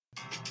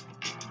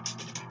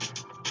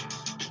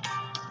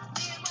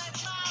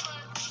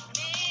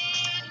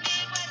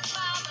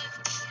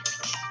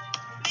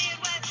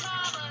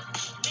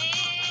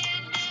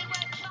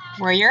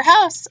We're your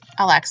hosts,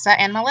 Alexa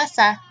and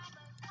Melissa.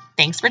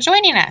 Thanks for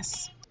joining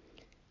us.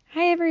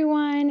 Hi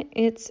everyone,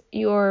 it's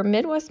your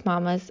Midwest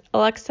Mamas,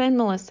 Alexa and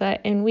Melissa,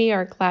 and we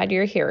are glad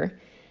you're here.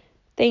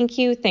 Thank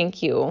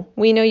you.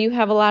 We know you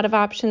have a lot of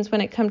options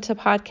when it comes to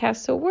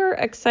podcasts, so we're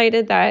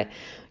excited that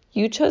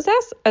you chose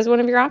us as one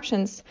of your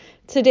options.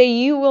 Today,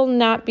 you will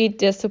not be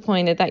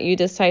disappointed that you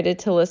decided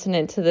to listen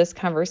into this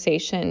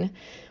conversation.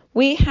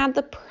 We had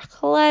the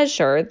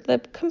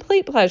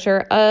complete pleasure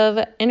of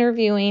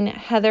interviewing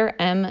Heather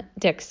M.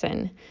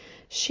 Dixon.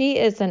 She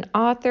is an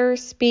author,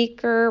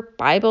 speaker,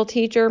 Bible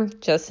teacher,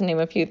 just to name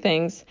a few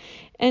things.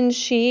 And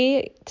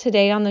she,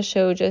 today on the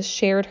show, just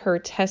shared her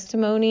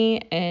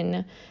testimony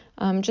and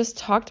just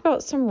talked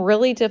about some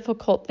really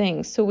difficult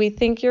things. So we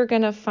think you're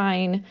going to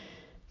find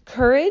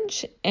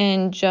courage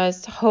and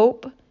just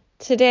hope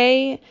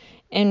today.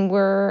 And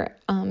we're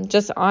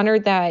just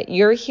honored that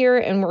you're here.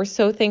 And we're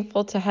so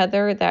thankful to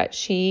Heather that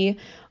she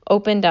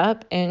opened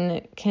up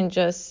and can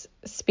just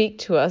speak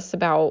to us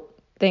about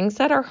things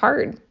that are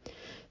hard.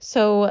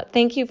 So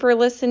thank you for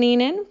listening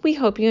in. We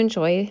hope you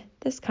enjoy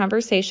this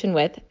conversation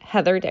with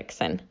Heather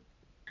Dixon.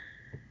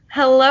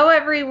 Hello,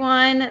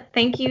 everyone.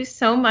 Thank you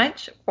so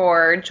much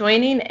for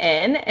joining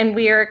in. And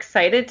we are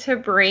excited to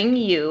bring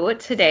you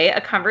today a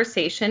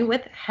conversation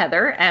with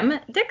Heather M.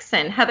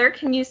 Dixon. Heather,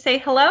 can you say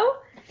hello?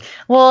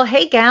 Well,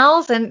 hey,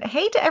 gals, and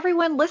hey to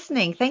everyone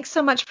listening. Thanks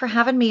so much for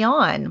having me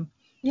on.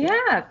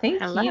 Yeah,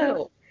 thank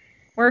you.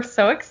 We're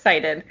so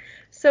excited.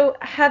 So,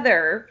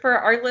 Heather, for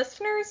our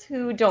listeners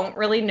who don't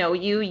really know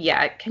you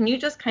yet, can you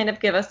just kind of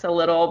give us a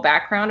little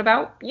background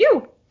about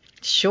you?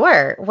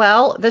 Sure.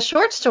 Well, the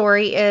short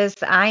story is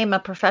I am a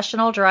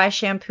professional dry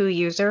shampoo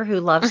user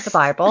who loves the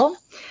Bible.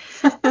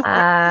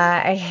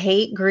 I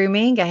hate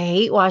grooming. I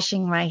hate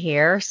washing my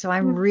hair. So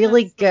I'm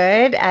really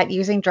good at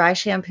using dry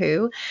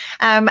shampoo.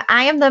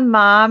 I am the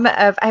mom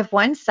of, I have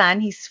one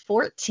son. He's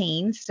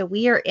 14. So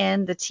we are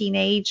in the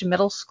teenage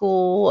middle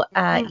school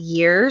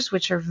years,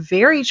 which are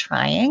very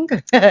trying.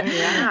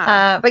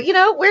 But you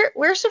know,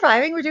 we're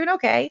surviving. We're doing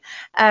okay.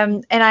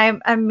 And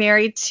I'm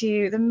married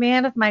to the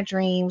man of my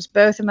dreams.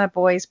 Both of my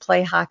boys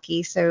play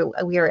hockey. So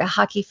we are a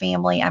hockey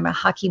family. I'm a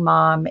hockey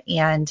mom,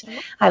 and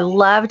I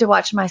love to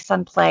watch my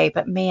son play.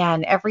 But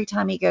man, every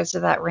time he goes to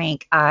that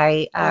rink,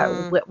 I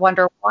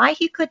wonder why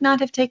he could not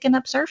have taken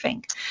up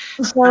surfing.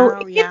 So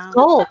it's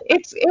cold.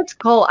 It's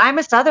cold. I'm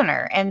a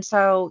Southerner, and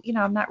so you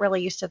know I'm not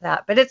really used to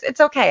that. But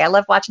it's okay. I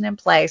love watching him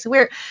play. So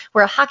we're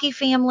a hockey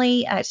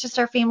family. It's just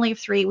our family of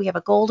three. We have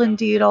a golden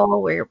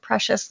doodle. We're a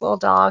precious little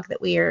dog that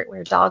we're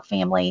a dog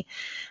family.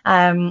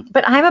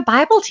 But I'm a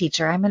Bible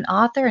teacher. I'm an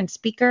author and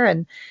speaker,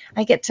 and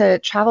I get to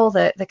travel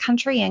the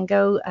country and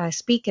go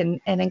speak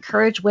and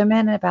encourage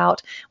women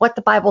about what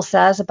the Bible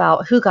says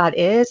about who God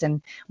is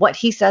and what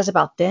he says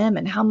about them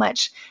and how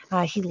much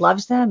he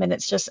loves them. And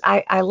it's just,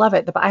 I love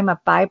it. I'm a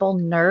Bible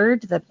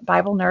nerd. The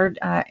Bible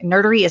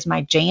nerdery is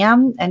my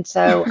jam. And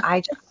so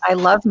I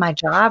love my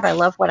job. I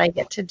love what I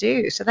get to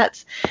do. So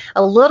that's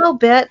a little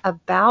bit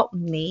about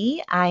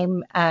me.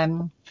 I'm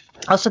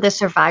also the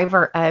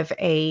survivor of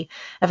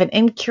an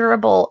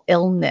incurable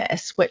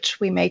illness, which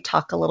we may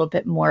talk a little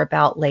bit more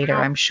about later,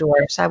 I'm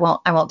sure. So I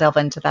won't delve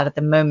into that at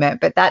the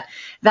moment, but that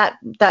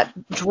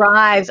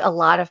drives a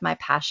lot of my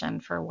passion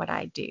for what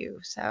I do.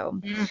 So.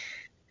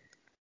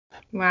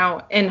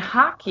 Wow. And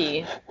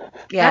hockey.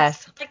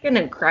 Yes. That's like an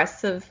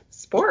aggressive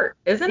sport,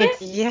 isn't it?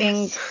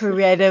 It's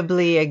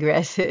incredibly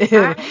aggressive.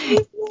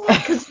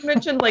 Because you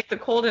mentioned like the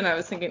cold, and I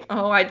was thinking,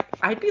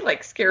 I'd be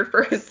like scared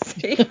for his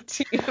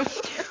safety.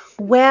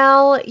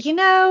 Well, you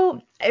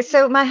know,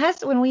 so my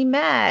husband, when we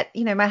met,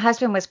 you know, my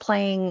husband was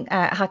playing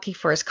hockey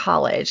for his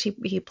college.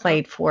 He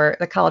played for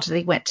the college that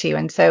he went to.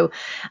 And so,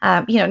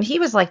 you know, and he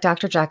was like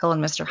Dr. Jekyll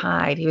and Mr.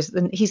 Hyde. He's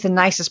the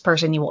nicest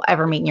person you will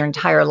ever meet in your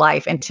entire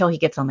life until he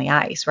gets on the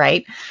ice.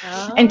 Right.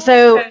 And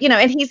so, you know,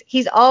 and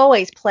he's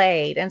always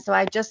played. And so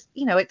I just,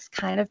 you know, it's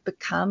kind of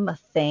become a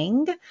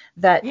thing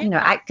that, you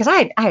know, because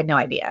I had no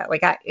idea.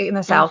 Like in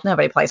the South,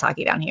 nobody plays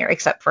hockey down here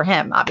except for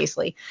him,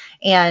 obviously.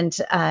 And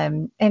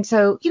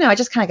so, you know, I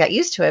just kind of got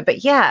used to it.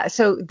 But yeah,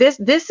 so this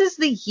is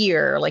the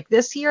year, like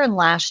this year and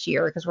last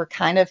year, because we're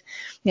kind of,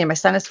 you know, my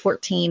son is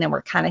 14 and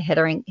we're kind of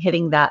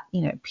hitting that,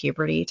 you know,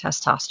 puberty,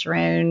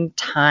 testosterone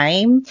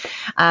time,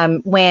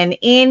 when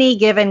any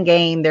given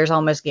game, there's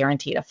almost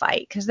guaranteed a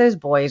fight because those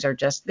boys are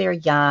just, they're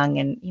young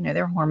and, you know,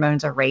 their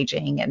hormones are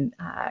raging and,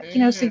 you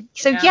know, so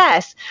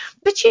yes,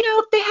 but you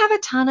know, they have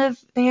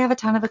a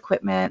ton of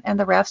equipment and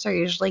the refs are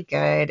usually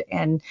good.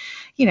 And,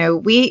 you know,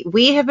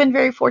 we have been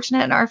very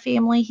fortunate in our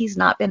family. He's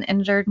not been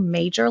injured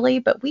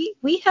majorly, but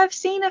we have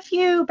seen a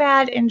few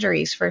bad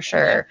injuries for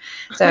sure.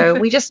 So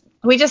we just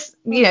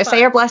you know,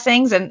 say our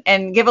blessings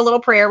and give a little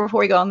prayer before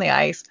we go on the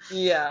ice.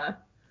 Yeah.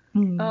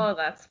 Oh,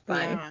 that's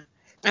fun. Yeah.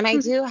 And I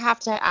do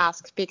have to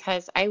ask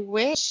because I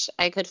wish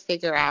I could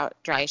figure out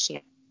dry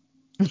shampoo,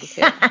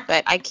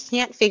 but I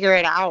can't figure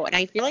it out. And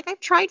I feel like I've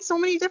tried so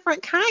many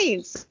different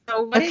kinds.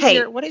 So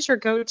what is your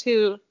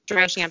go-to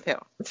dry shampoo?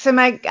 So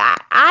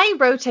I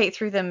rotate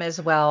through them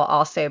as well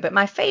also, but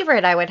my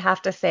favorite I would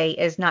have to say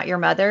is Not Your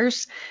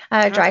Mother's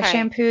dry Okay.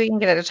 shampoo. You can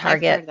get it at I've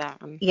Target. heard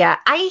that one. Yeah,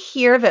 I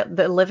hear that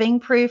the Living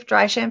Proof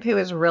dry shampoo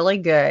is really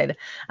good,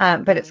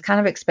 but it's kind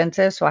of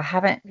expensive, so I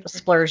haven't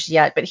splurged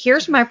yet. But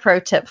here's my pro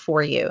tip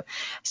for you.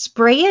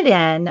 Spray it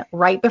in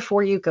right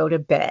before you go to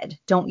bed.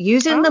 Don't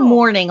use it in the Oh.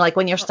 morning, like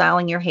when you're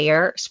styling your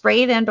hair.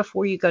 Spray it in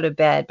before you go to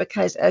bed,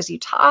 because as you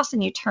toss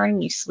and you turn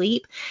and you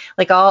sleep,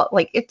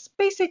 it's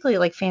basically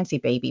like fancy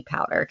baby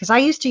powder. Because I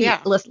used to Yeah.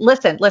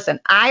 listen,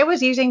 I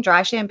was using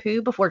dry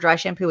shampoo before dry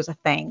shampoo was a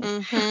thing.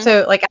 Mhm.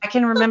 So like I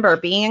can remember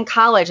being in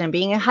college and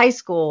being in high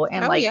school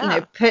and Oh,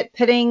 yeah.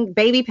 putting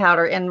baby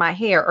powder in my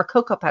hair, or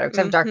cocoa powder, because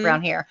I have dark Mhm.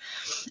 brown hair.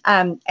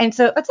 And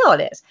so that's all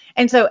it is.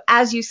 And so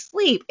as you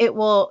sleep,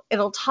 it'll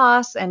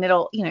toss, and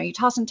you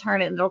toss and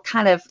turn it, and it'll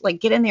kind of like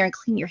get in there and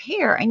clean your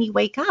hair, and you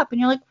wake up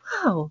and you're like,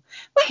 whoa,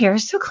 my hair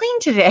is so clean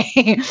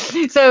today.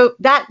 So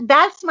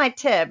that's my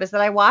tip, is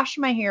that I wash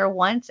my hair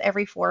once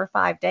every 4 or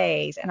 5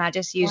 days, and I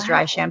just use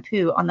dry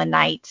shampoo on the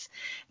nights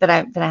that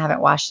I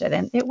haven't washed it,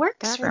 and it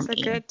works That for is me.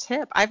 a good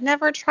tip. I've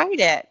never tried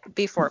it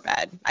before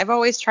bed. I've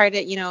always tried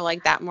it,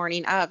 like that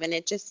morning of, and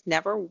it just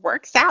never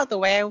works out the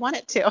way I want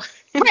it to.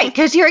 Right,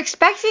 because you're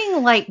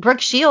expecting like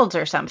Brooke Shields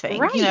or something,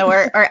 Right.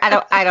 or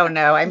I don't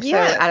know. I'm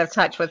Yes. so out of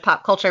touch with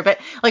pop culture, but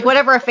like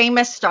whatever a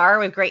famous star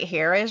with great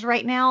hair is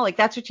right now, like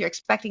that's what you're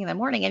expecting in the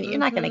morning, and you're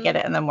not going to get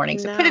it in the morning.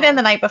 So put it in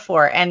No. the night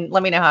before, and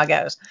let me know how it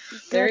goes.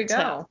 There you Good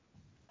go.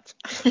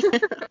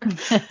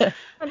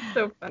 That's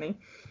so funny.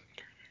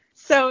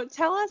 So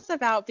tell us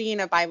about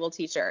being a Bible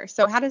teacher.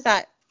 So how does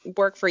that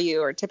work for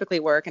you, or typically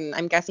work? And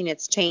I'm guessing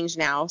it's changed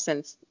now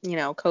since,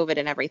 COVID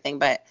and everything,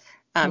 but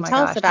Oh my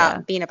tell us gosh, about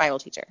yeah. being a Bible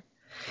teacher.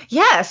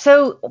 Yeah,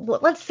 so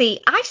let's see.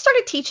 I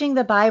started teaching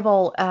the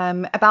Bible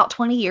about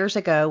 20 years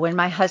ago, when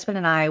my husband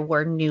and I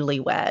were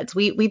newlyweds.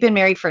 We've been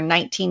married for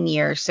 19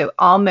 years, so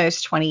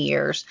almost 20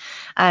 years.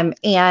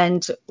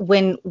 And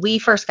when we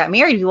first got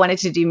married, we wanted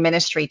to do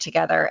ministry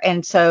together.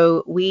 And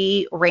so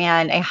we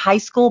ran a high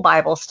school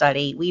Bible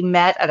study. We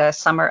met at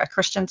a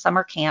Christian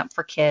summer camp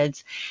for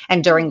kids.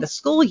 And during the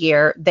school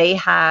year, they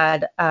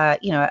had,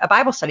 a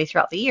Bible study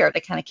throughout the year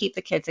to kind of keep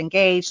the kids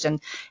engaged and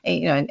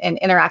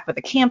interact with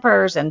the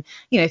campers, and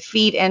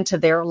feed into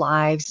their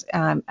lives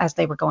as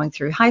they were going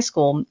through high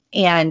school.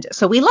 And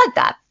so we led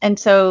that. And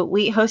so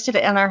we hosted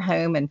it in our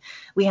home, and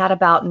we had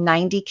about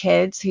 90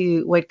 kids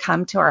who would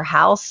come to our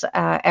house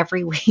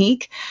every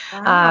week,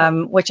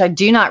 Wow. which I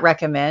do not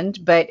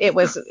recommend, but it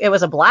was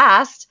a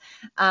blast.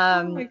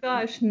 Oh my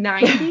gosh,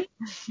 90?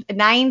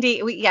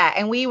 90,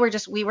 and we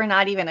were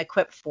not even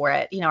equipped for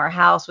it. Our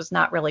house was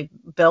not really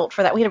built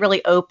for that. We had a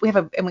really open,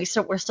 we're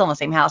still in the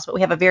same house, but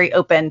we have a very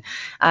open,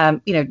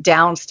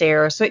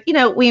 downstairs. So,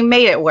 we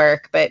made it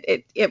work, but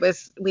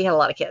we had a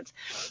lot of kids.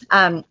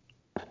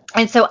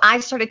 And so I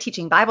started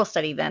teaching Bible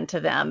study then to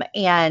them,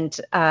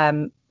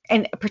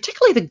 and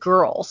particularly the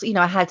girls.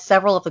 I had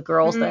several of the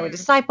girls that I would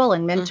disciple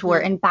and mentor.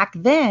 Mhm. And back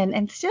then,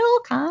 and still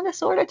kind of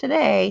sort of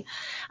today,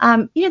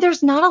 there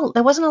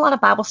wasn't a lot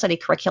of Bible study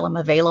curriculum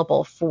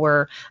available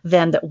for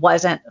them that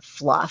wasn't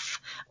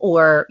fluff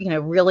or,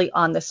 really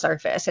on the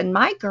surface. And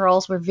my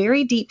girls were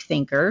very deep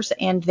thinkers,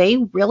 and they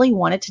really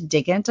wanted to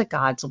dig into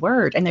God's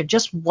word. And there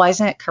just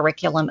wasn't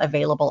curriculum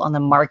available on the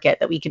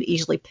market that we could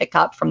easily pick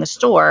up from the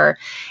store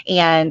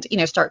and,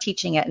 start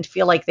teaching it and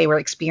feel like they were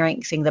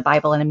experiencing the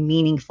Bible in a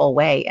meaningful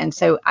way. And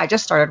so I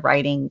just started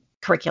writing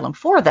curriculum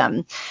for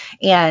them.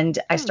 And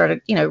I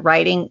started,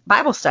 writing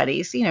Bible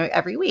studies,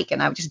 every week.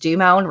 And I would just do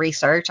my own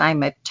research.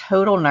 I'm a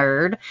total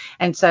nerd.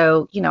 And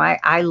so,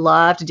 I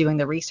loved doing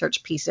the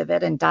research piece of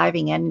it and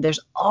diving in. There's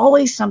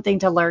always something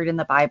to learn in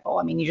the Bible.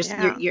 I mean, it's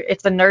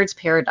the nerd's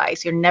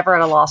paradise. You're never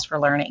at a loss for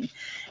learning.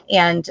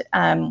 And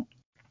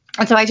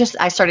so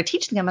I started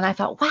teaching them, and I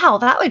thought, wow,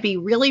 that would be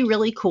really,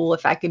 really cool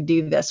if I could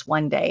do this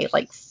one day,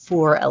 like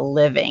for a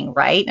living,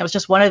 right? And it was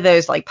just one of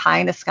those like pie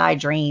in the sky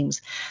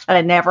dreams that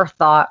I never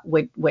thought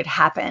would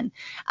happen.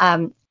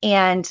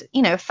 And,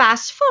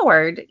 fast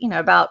forward,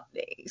 about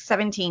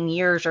 17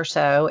 years or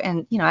so,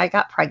 and, I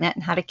got pregnant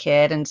and had a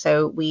kid. And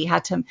so we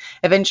had to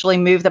eventually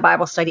move the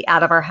Bible study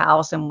out of our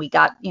house, and we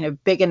got,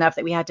 big enough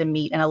that we had to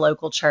meet in a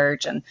local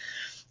church.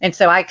 And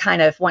so I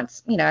kind of,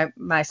 once,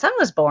 my son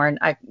was born,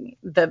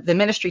 the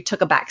ministry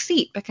took a back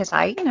seat, because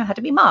I, had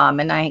to be mom,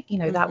 and I,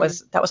 that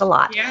was a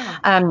lot.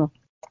 Yeah.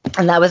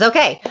 And that was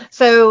okay.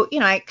 So,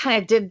 I kind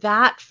of did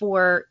that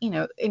for,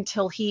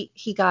 until he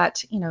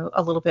got,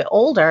 a little bit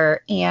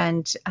older.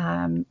 And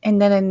then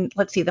in,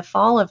 let's see, the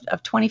fall of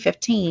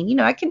 2015,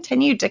 I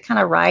continued to kind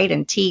of write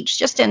and teach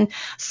just in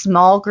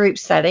small group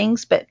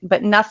settings, but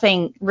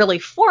nothing really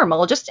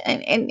formal, just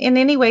in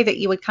any way that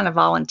you would kind of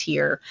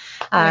volunteer.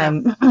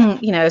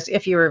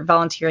 If you were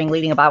volunteering,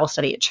 leading a Bible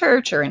study at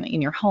church or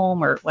in your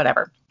home or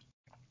whatever.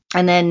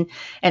 And then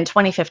in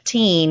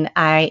 2015,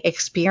 I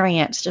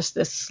experienced just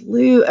this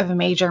slew of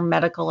major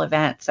medical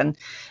events. And,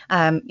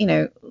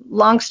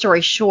 long story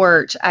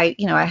short, I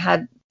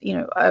had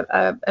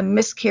a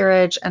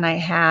miscarriage, and I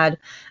had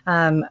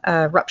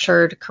a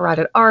ruptured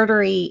carotid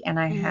artery, and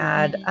I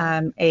had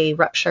had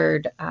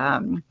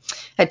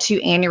two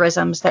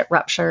aneurysms that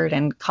ruptured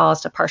and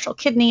caused a partial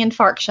kidney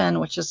infarction,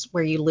 which is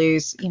where you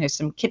lose,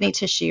 some kidney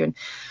tissue. And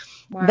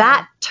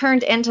that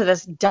turned into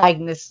this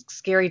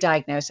scary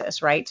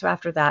diagnosis, right? So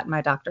after that,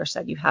 my doctor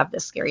said, you have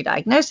this scary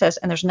diagnosis,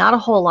 and there's not a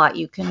whole lot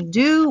you can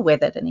do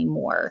with it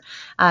anymore.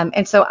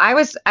 And so I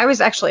was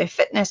actually a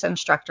fitness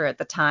instructor at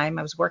the time.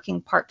 I was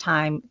working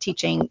part-time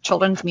teaching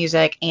children's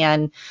music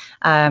and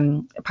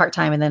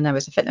part-time, and then I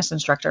was a fitness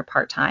instructor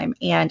part-time.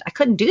 And I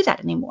couldn't do that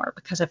anymore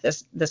because of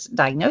this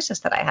diagnosis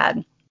that I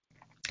had.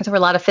 There were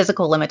a lot of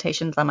physical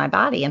limitations on my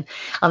body. And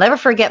I'll never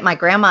forget my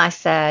grandma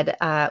said,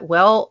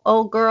 well,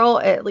 old girl,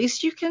 at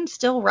least you can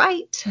still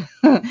write.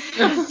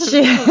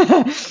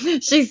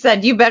 She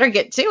said, you better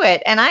get to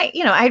it. And I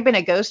had been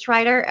a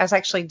ghostwriter. I was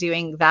actually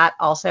doing that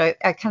also.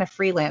 I kind of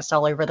freelanced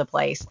all over the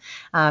place.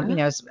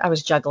 I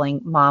was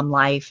juggling mom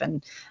life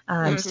and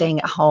staying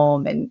at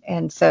home.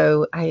 And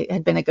so I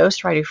had been a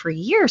ghostwriter for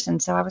years.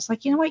 And so I was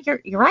like, you know what,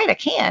 you're right, I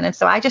can. And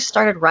so I just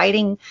started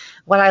writing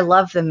what I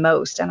love the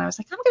most. And I was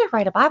like, I'm going to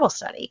write a Bible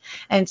study.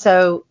 And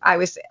so I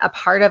was a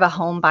part of a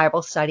home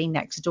Bible study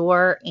next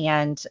door,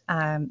 and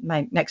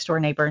my next door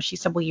neighbor, and she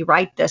said, will you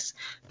write this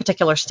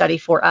particular study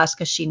for us?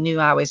 Because she knew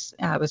I was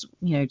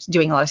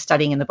doing a lot of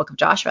studying in the book of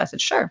Joshua. I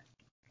said, sure.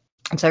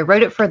 And so I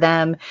wrote it for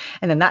them,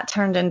 and then that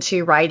turned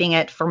into writing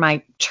it for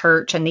my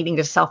church and needing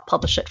to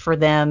self-publish it for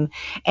them.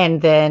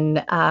 And then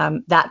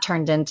that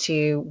turned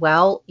into,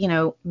 well,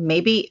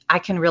 maybe I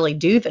can really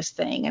do this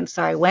thing. And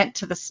so I went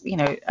to this,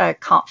 a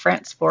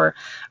conference for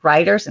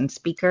writers and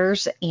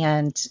speakers,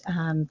 and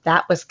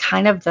that was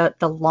kind of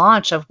the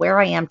launch of where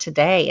I am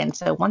today. And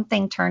so one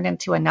thing turned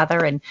into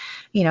another, and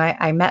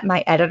I met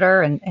my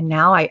editor, and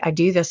now I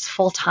do this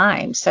full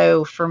time.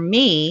 So for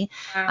me,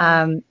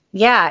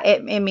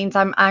 it means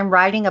I'm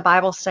writing a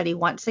Bible study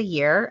once a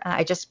year.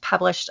 I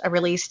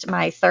released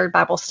my third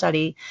Bible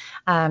study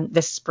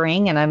this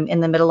spring, and I'm in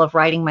the middle of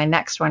writing my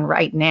next one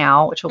right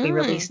now, which will be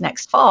released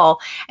next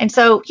fall. And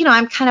so,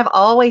 I'm kind of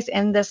always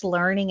in this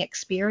learning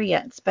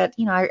experience, but,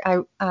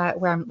 where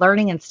I'm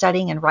learning and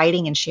studying and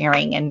writing and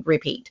sharing and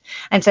repeat.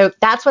 And so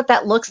that's what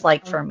that looks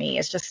like for me.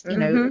 It's just,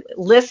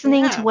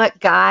 listening to what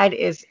God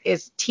is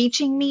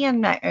teaching me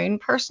in my own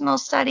personal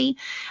study,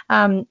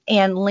 and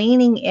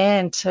leaning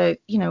into,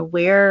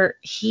 where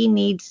he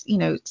needs,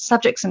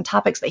 subjects and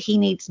topics that he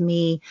needs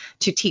me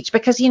to teach,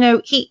 because,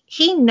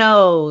 he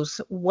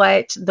knows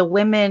what the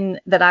women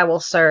that I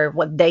will serve,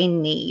 what they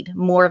need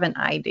more than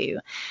I do.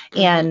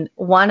 And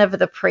one of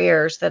the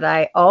prayers that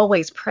I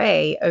always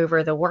pray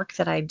over the work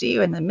that I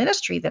do and the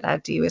ministry that I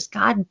do is,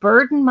 God,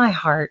 burden my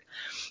heart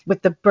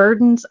with the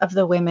burdens of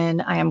the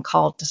women I am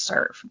called to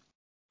serve.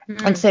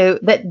 And so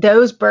that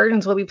those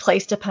burdens will be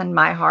placed upon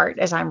my heart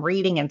as I'm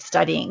reading and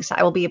studying. So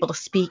I will be able to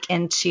speak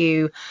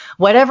into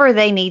whatever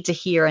they need to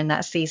hear in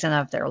that season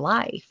of their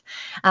life.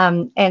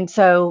 And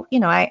so,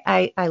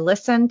 I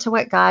listen to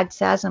what God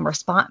says in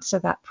response to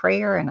that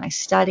prayer, and I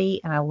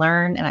study and I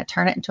learn and I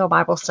turn it into a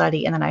Bible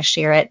study, and then I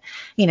share it,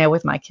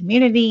 with my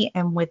community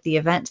and with the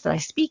events that I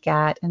speak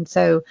at. And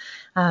so,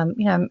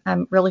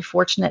 I'm really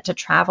fortunate to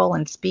travel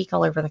and speak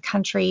all over the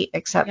country,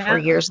 except for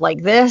years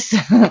like this.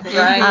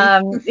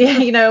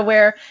 Right.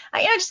 Where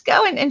I just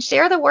go and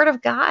share the word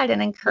of God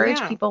and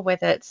encourage people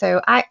with it. So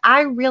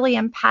I really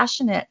am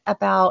passionate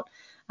about,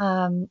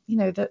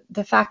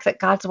 the fact that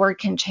God's word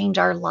can change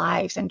our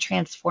lives and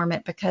transform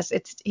it, because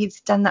he's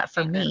done that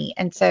for me.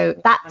 And so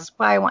that's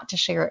why I want to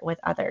share it with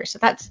others. So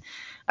that's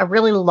a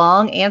really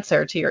long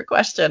answer to your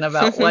question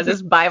about what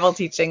does Bible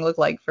teaching look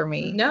like for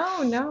me?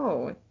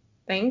 No.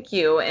 Thank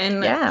you.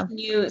 And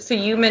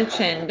you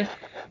mentioned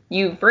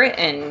you've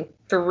written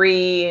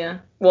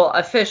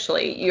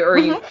officially,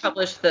 you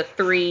published the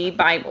 3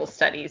 Bible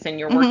studies, and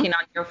you're working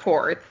on your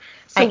 4th.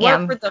 So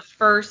what were the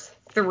first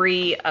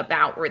 3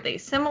 about? Were they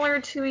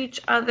similar to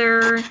each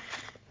other?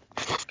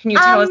 Can you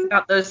tell us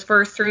about those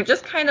first 3?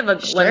 Just kind of a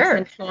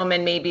glimpse into them,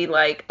 and maybe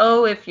like,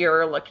 if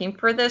you're looking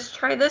for this,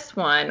 try this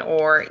one,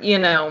 or,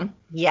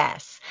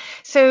 Yes.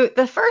 So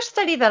the first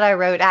study that I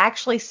wrote, I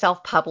actually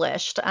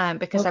self-published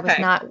because I was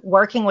not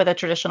working with a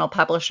traditional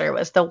publisher. It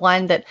was the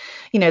one that,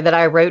 that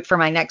I wrote for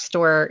my next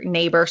door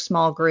neighbor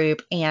small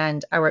group,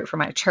 and I wrote for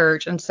my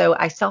church. And so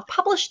I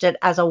self-published it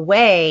as a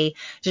way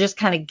to just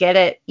kind of get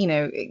it,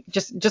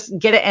 just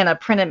get it in a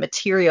printed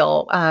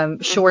material,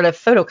 short of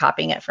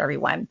photocopying it for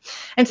everyone.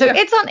 And so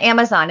it's on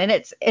Amazon, and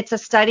it's a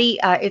study.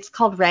 It's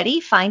called Ready: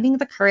 Finding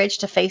the Courage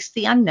to Face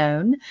the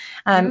Unknown.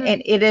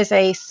 And it is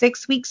a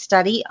 6-week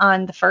study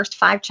on the first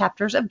 5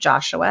 chapters of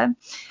Joshua.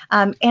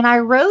 And I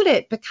wrote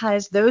it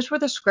because those were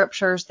the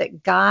scriptures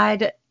that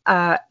God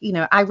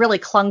I really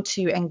clung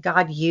to and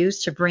God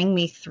used to bring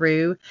me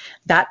through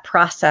that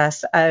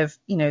process of,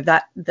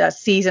 that the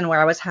season where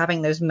I was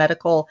having those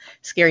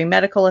scary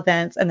medical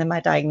events and then my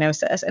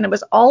diagnosis. And it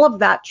was all of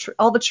that,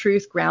 all the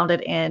truth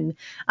grounded in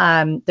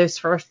those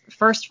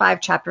first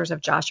 5 chapters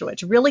of Joshua,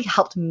 which really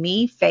helped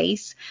me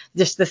face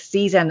just the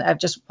season of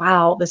just,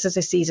 wow, this is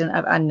a season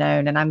of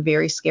unknown and I'm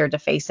very scared to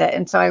face it.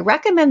 And so I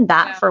recommend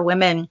that for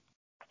women.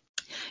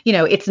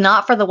 It's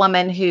not for the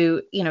woman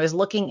who, is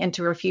looking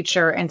into her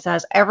future and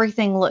says,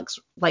 everything looks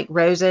like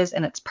roses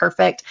and it's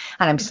perfect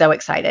and I'm so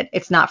excited.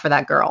 It's not for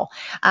that girl.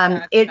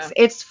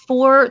 It's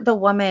for the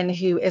woman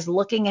who is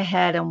looking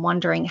ahead and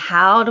wondering,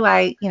 how do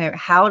I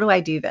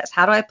do this?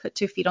 How do I put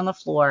 2 feet on the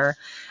floor?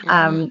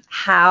 I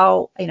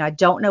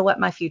don't know what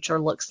my future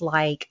looks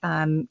like.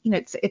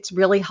 It's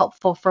really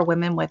helpful for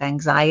women with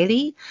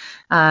anxiety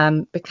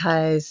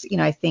because,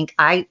 I think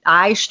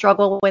I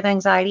struggle with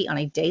anxiety on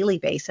a daily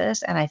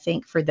basis. And I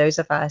think for those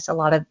of us, a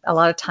lot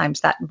of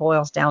times that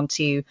boils down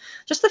to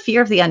just the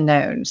fear of the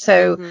unknown.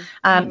 So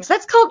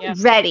that's called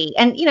ready.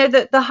 And,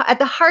 at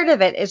the heart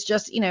of it is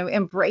just,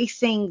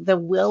 embracing the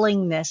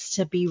willingness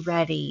to be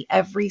ready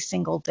every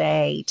single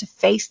day, to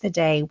face the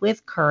day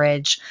with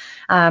courage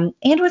and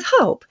with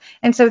hope.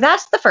 And so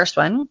that's the first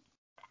one.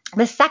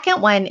 The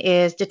second one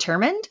is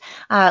determined,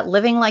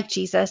 living like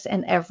Jesus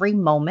in every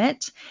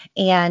moment.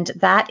 And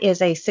that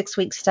is a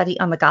 6-week study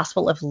on the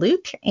Gospel of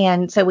Luke.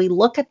 And so we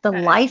look at the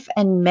life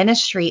and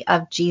ministry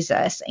of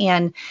Jesus.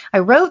 And I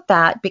wrote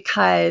that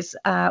because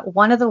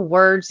one of the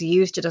words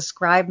used to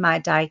describe my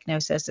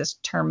diagnosis is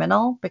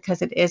terminal,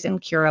 because it is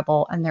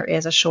incurable and there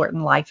is a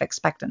shortened life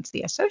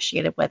expectancy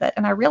associated with it.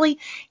 And I really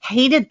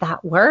hated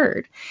that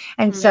word.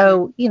 And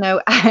so,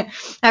 I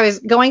was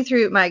going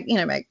through my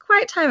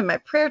quiet time and my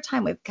prayer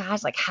time with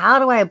God, like, how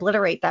do I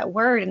obliterate that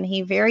word? And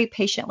he very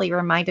patiently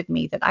reminded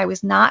me that I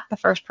was not the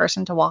first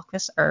person to walk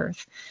this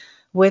earth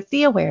with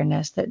the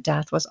awareness that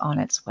death was on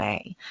its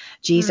way.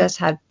 Jesus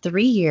had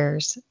 3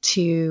 years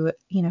to,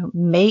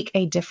 make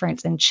a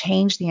difference and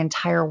change the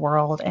entire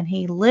world. And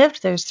he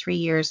lived those 3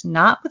 years,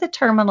 not with a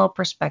terminal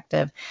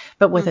perspective,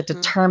 but with a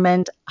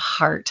determined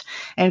heart.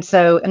 And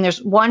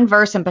there's one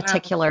verse in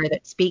particular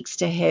that speaks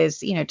to his,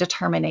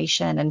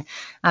 determination.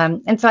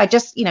 And so I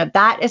just,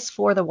 that is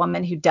for the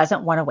woman who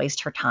doesn't want to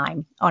waste her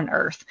time on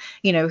earth,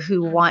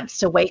 who wants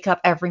to wake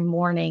up every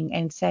morning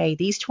and say,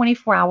 these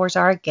 24 hours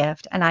are a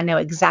gift. And I know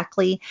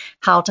exactly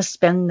how to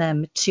spend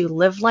them to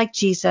live like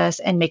Jesus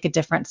and make a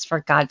difference for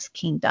God's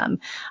kingdom,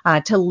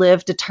 to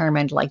live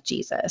determined like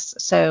Jesus.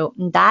 So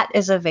that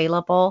is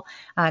available.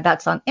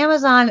 That's on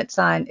Amazon.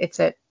 It's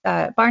at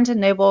Barnes and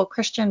Noble,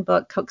 Christian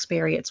Book,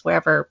 Cokesbury. It's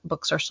wherever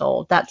books are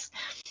sold.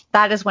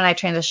 That is when I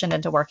transitioned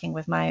into working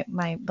with my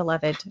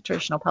beloved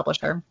traditional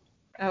publisher.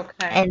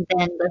 Okay. And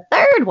then the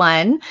third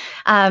one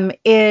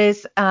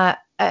is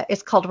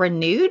it's called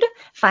Renewed,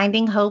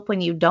 Finding Hope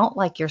When You Don't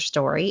Like Your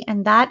Story.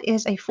 And that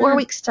is a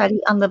 4-week study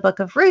on the book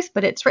of Ruth,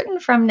 but it's written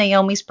from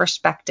Naomi's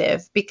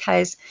perspective,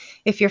 because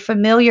if you're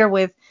familiar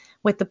with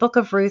the book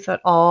of Ruth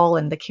at all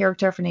and the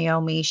character of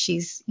Naomi,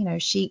 she's,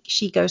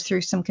 she goes through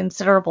some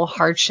considerable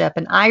hardship,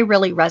 and I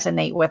really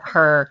resonate with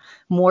her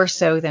more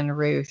so than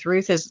Ruth.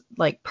 Ruth is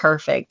like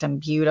perfect and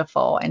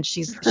beautiful, and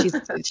she's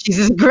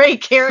a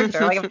great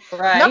character. Like,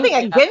 nothing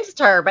against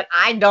her, but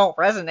I don't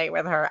resonate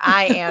with her.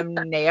 I am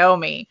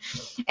Naomi.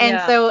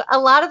 And so a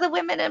lot of the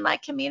women in my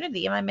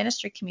community, in my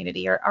ministry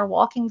community, are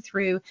walking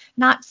through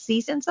not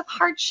seasons of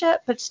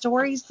hardship, but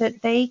stories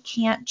that they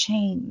can't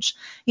change,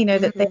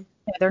 that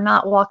they're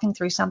not walking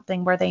through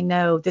something where they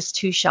know this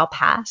too shall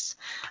pass.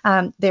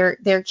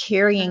 They're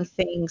carrying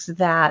things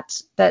that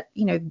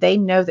they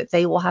know that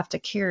they will have to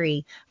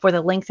carry for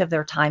the length of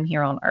their time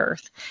here on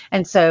earth.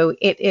 And so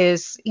it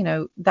is,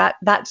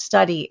 that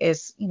study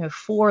is,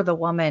 for the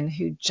woman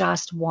who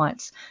just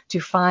wants to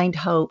find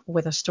hope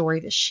with a story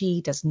that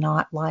she does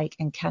not like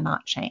and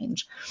cannot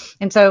change.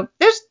 And so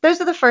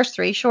those are the first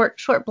 3,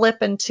 short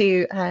blip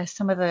into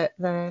some of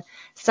the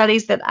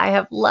studies that I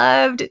have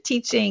loved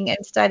teaching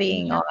and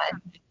studying on.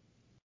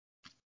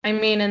 I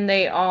mean, and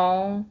they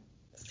all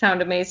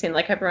sound amazing.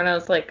 Like, everyone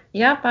else, like,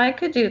 yep, I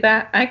could do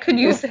that. I could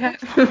use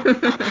that.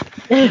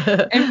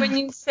 And when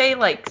you say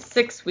like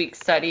 6-week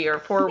study or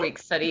 4-week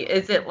study,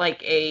 is it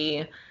like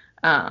a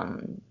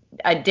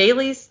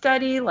daily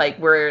study, like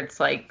where it's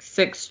like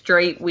 6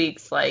 straight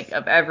weeks, like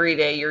of every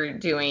day you're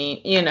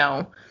doing,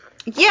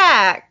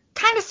 Yeah.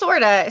 Kind of,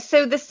 sort of.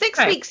 So the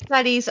 6-week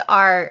studies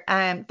are,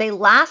 they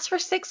last for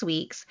 6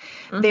 weeks.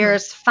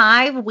 There's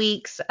 5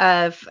 weeks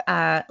of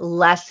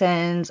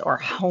lessons or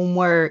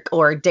homework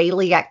or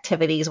daily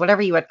activities,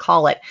 whatever you would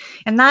call it.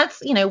 And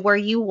that's, where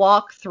you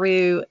walk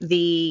through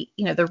the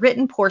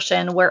written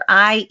portion where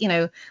I,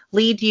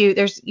 lead you.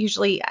 There's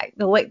usually,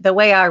 the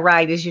way I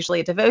write is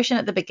usually a devotion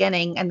at the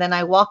beginning, and then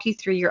I walk you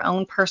through your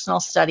own personal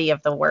study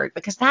of the word,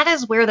 because that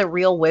is where the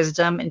real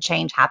wisdom and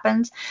change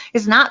happens,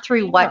 is not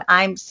through what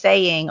I'm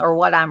saying or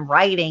what I'm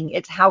writing.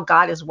 It's how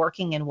God is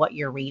working in what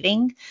you're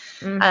reading.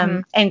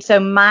 Mm-hmm. And so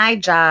my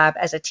job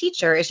as a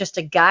teacher is just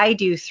to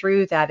guide you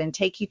through that and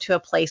take you to a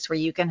place where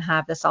you can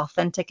have this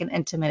authentic and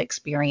intimate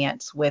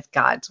experience with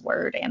God's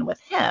word and with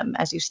him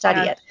as you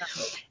study it.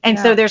 And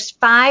so there's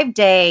 5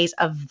 days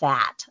of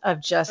that,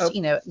 of just,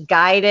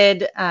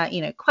 guided,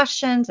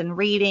 questions and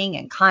reading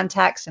and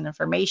context and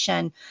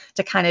information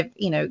to kind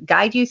of,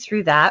 guide you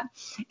through that.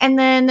 And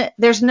then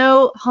there's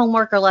no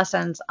homework or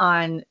lessons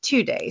on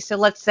 2 days. So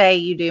let's say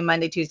you do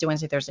Monday, Tuesday,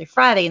 Wednesday, Thursday,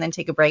 Friday, and then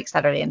take a break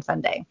Saturday and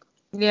Sunday.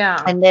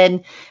 Yeah. And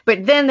then,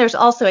 but then there's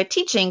also a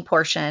teaching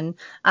portion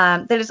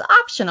that is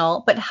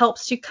optional, but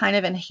helps to kind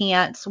of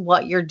enhance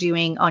what you're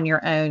doing on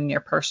your own, your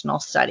personal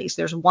studies.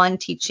 There's one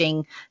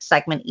teaching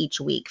segment each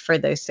week for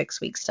those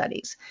 6-week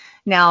studies.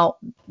 Now,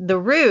 the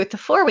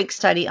 4-week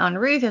study on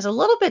Ruth is a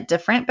little bit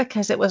different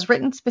because it was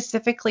written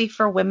specifically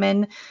for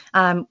women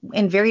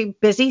in very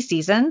busy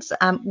seasons.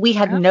 We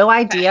had no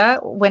idea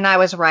when I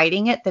was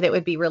writing it that it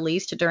would be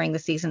released during the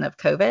season of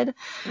COVID.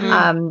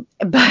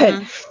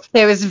 But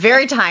it was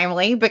very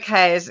timely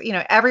because,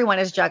 everyone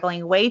is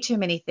juggling way too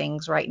many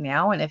things right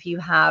now. And if you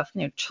have,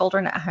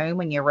 children at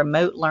home and you're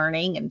remote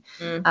learning and,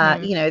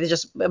 it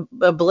just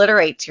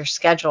obliterates your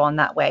schedule in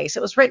that way. So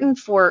it was written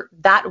for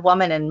that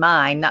woman in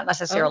mind, not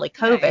necessarily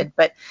COVID,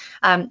 but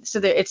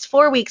it's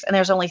 4 weeks and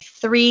there's only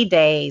 3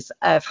 days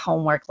of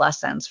homework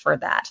lessons for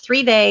that.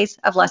 3 days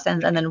of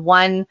lessons and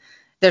then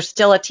there's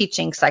still a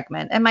teaching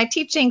segment. And my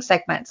teaching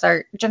segments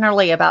are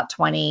generally about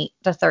 20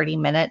 to 30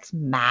 minutes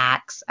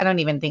max. I don't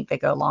even think they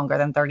go longer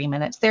than 30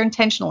 minutes. They're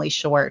intentionally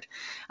short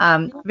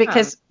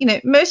because,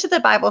 most of the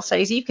Bible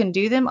studies, you can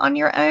do them on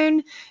your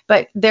own,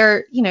 but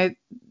they're,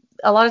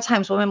 a lot of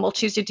times women will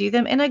choose to do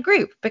them in a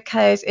group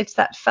because it's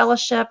that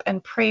fellowship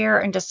and prayer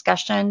and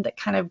discussion that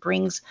kind of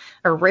brings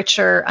a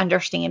richer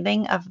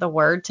understanding of the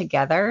word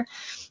together.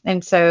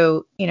 And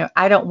so,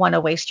 I don't want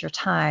to waste your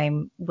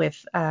time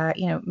with,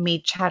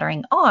 me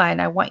chattering on.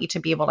 I want you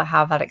to be able to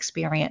have that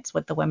experience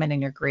with the women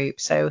in your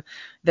group. So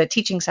the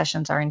teaching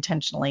sessions are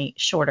intentionally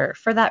shorter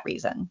for that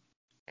reason.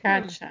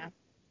 Gotcha.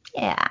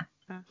 Yeah.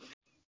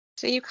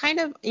 So you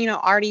kind of,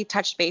 already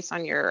touched base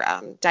on your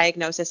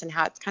diagnosis and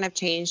how it's kind of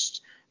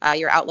changed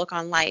your outlook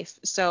on life.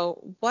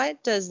 So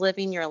what does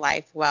living your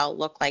life well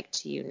look like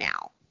to you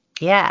now?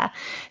 Yeah.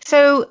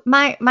 So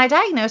my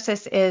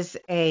diagnosis is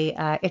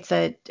it's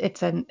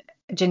a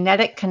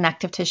genetic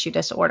connective tissue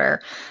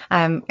disorder.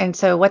 And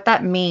so what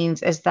that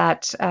means is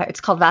that it's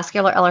called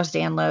vascular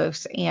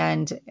Ehlers-Danlos,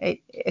 and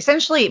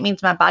essentially it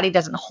means my body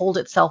doesn't hold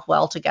itself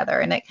well together,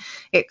 and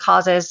it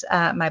causes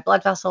my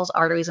blood vessels,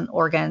 arteries, and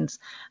organs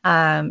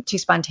to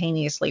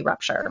spontaneously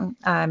rupture.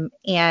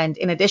 And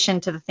in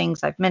addition to the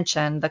things I've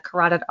mentioned, the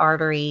carotid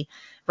artery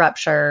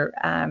rupture,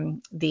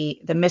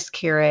 the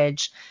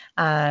miscarriage,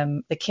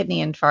 the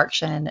kidney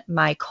infarction,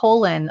 my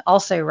colon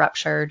also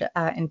ruptured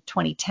in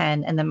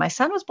 2010, and then my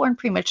son was born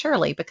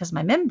prematurely because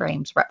my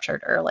membranes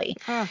ruptured early.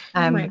 Oh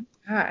my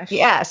gosh.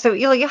 Yeah, so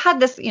you had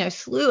this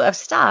slew of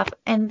stuff,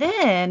 and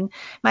then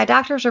my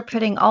doctors are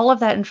putting all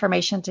of that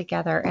information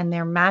together, and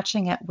they're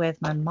matching it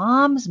with my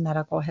mom's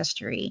medical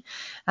history,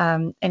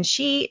 and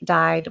she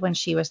died when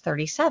she was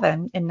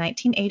 37 in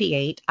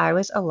 1988. I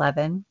was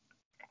 11.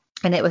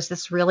 And it was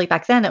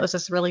back then, it was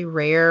this really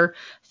rare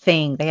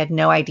thing. They had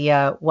no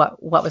idea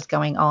what was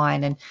going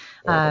on.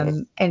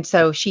 And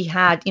so she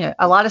had,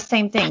 a lot of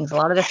same things, a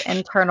lot of this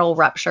internal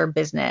rupture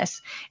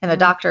business, and the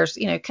doctors,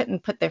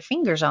 couldn't put their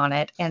fingers on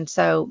it. And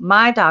so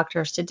my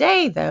doctors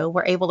today, though,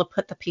 were able to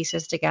put the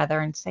pieces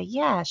together and say,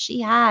 yeah, she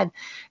had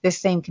this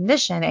same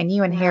condition and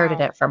you inherited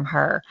it from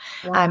her.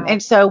 Wow.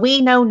 And so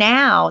we know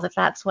now that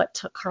that's what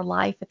took her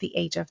life at the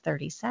age of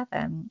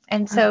 37.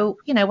 And so,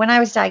 when I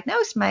was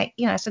diagnosed, I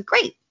said,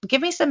 great. Give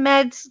me some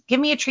meds, give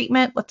me a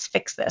treatment, let's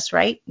fix this,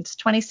 right? It's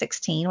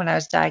 2016 when I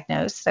was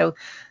diagnosed. So,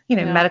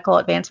 medical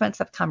advancements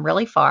have come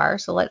really far.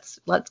 So let's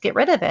get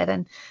rid of it.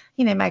 And,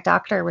 my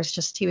doctor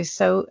he was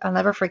so, I'll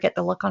never forget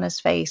the look on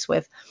his face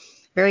with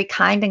very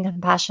kind and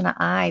compassionate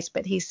eyes.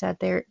 But he said,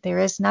 there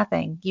is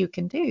nothing you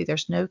can do.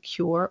 There's no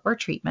cure or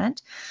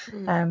treatment.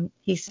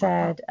 He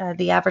said,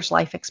 the average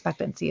life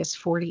expectancy is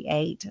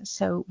 48.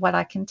 So what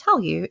I can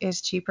tell you is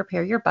to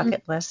prepare your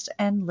bucket list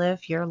and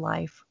live your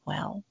life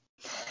well.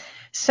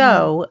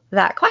 So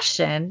that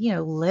question,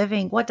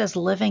 what does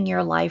living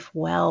your life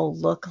well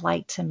look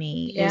like to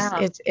me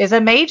is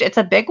a major, it's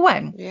a big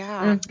one.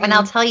 Yeah. And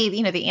I'll tell you,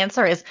 the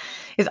answer is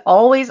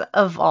always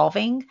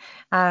evolving.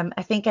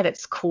 I think at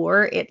its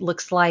core, it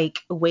looks like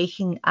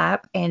waking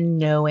up and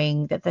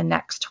knowing that the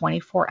next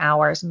 24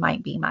 hours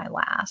might be my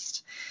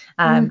last.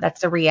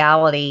 That's a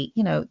reality,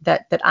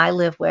 that I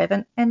live with.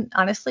 And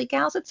honestly,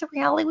 gals, it's a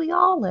reality we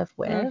all live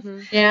with.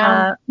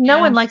 No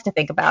one likes to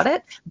think about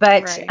it,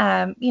 but,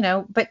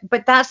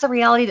 but that's the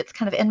reality that's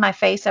kind of in my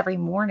face every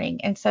morning.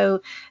 And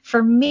so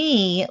for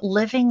me,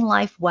 living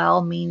life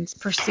well means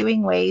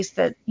pursuing ways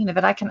that,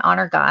 that I can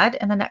honor God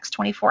in the next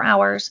 24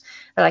 hours,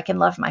 that I can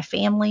love my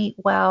family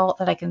well,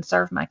 that I can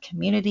serve my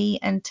community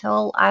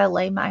until I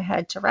lay my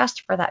head to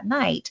rest for that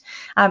night.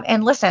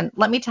 And listen,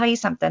 let me tell you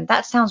something.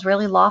 That sounds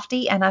really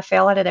lofty, and I I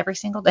fail at it every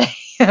single day.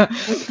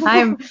 It's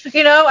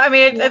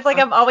like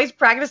I'm always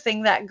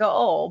practicing that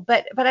goal.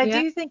 But I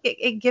do think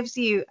it gives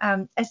you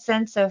a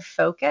sense of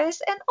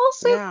focus and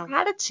also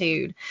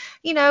gratitude.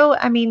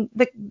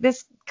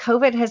 This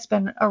COVID has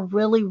been a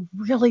really,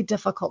 really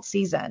difficult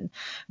season.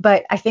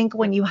 But I think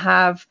when you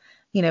have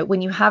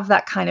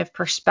that kind of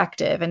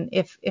perspective, and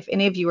if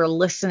any of you are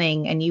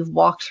listening and you've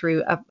walked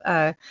through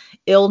a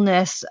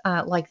illness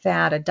like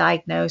that, a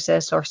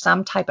diagnosis or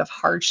some type of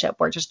hardship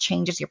where it just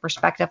changes your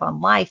perspective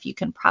on life, you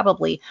can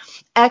probably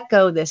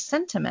echo this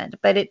sentiment.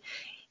 But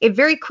it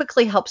very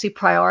quickly helps you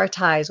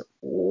prioritize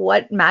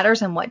what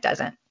matters and what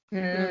doesn't.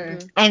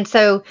 Mm. And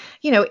so,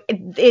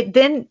 it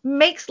then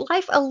makes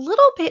life a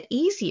little bit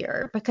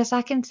easier because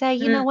I can say,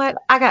 you know what,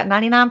 I got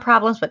 99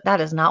 problems, but that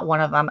is not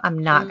one of them. I'm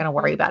not going to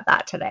worry about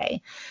that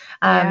today.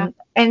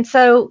 And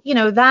so,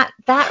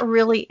 that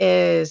really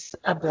is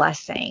a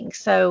blessing.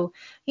 So,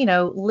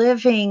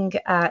 living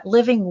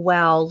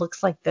well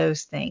looks like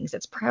those things.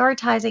 It's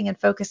prioritizing and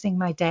focusing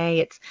my day.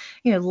 It's,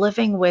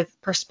 living with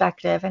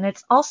perspective. And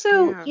it's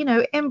also,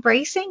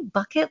 embracing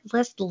bucket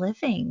list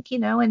living,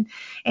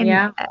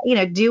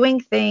 and doing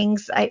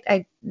things.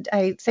 I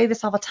say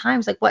this all the time.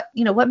 It's like,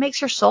 what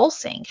makes your soul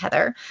sing,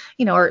 Heather?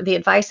 Or the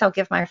advice I'll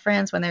give my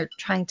friends when they're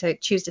trying to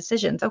choose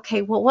decisions.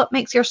 Okay, well, what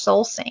makes your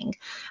soul sing?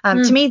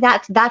 To me,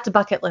 that's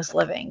bucket list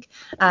living.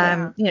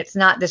 It's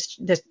not this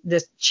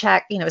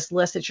check, this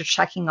list that you're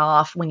checking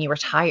off when you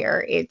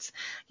retire. It's,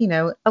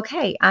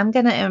 okay, I'm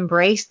going to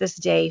embrace this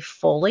day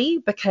fully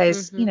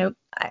because,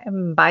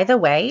 by the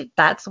way,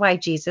 that's why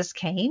Jesus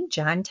came,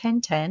 John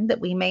 10:10,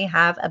 that we may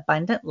have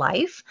abundant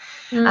life.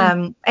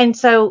 And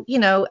so,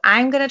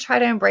 I'm going to try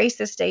to embrace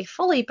this day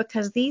fully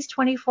because these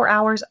 24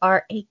 hours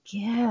are a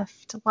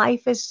gift.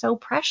 Life is so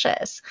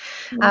precious.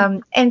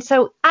 And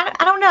so I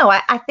don't know.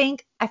 I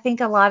think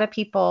a lot of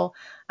people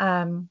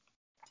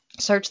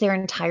search their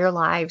entire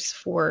lives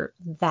for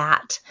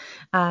that.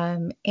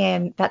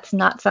 And that's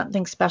not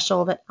something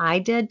special that I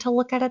did to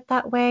look at it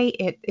that way.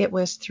 It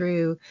was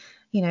through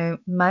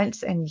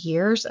months and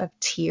years of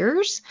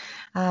tears,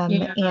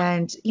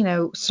 and,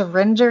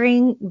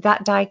 surrendering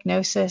that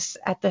diagnosis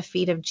at the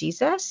feet of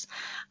Jesus.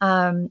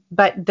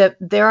 But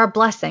there are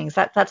blessings.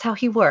 That's how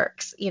he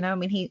works.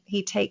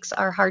 He takes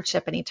our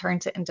hardship and he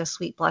turns it into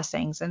sweet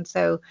blessings. And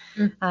so,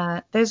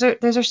 those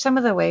are some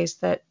of the ways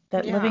that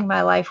living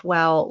my life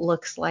well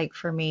looks like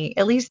for me,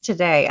 at least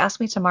today. Ask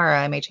me tomorrow.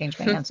 I may change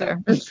my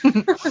answer.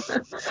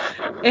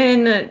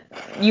 And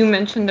you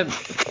mentioned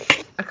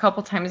a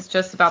couple times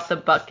just about the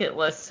bucket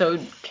list. So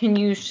can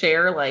you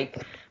share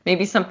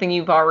maybe something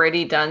you've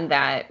already done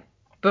that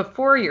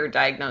before your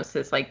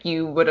diagnosis,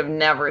 you would have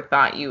never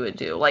thought you would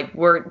do?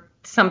 Were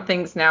some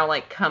things now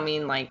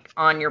coming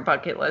on your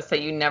bucket list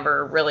that you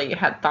never really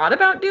had thought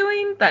about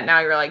doing that now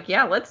you're like,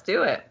 yeah, let's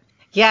do it?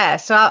 Yeah.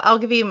 So I'll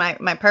give you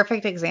my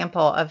perfect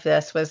example of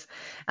this was,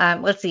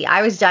 let's see,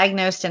 I was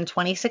diagnosed in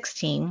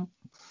 2016.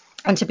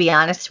 And to be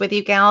honest with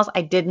you, gals,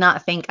 I did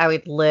not think I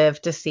would live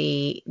to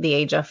see the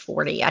age of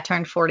 40. I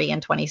turned 40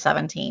 in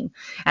 2017,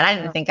 and I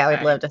didn't think I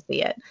would live to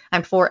see it.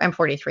 I'm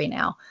 43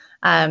 now.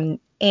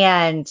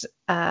 And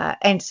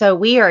so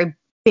we are a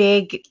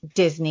big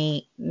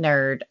Disney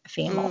nerd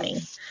family.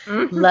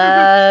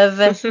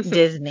 Love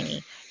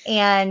Disney.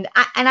 And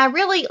I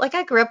really,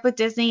 I grew up with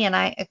Disney, and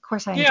of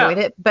course I enjoyed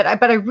it, but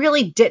I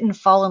really didn't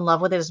fall in love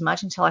with it as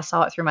much until I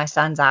saw it through my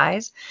son's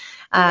eyes.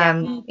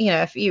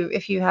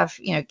 If you have,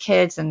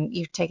 kids and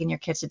you've taken your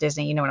kids to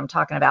Disney, you know what I'm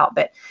talking about.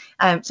 But,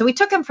 so we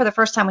took him for the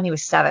first time when he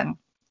was 7.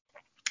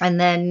 And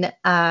then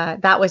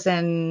that was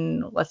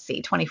in,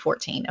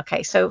 2014.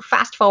 Okay, so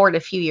fast forward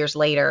a few years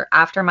later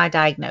after my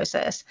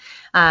diagnosis,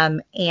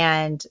 and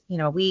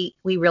we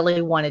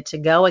really wanted to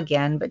go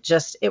again, but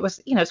just it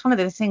was it's one of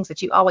those things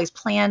that you always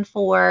plan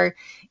for,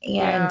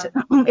 and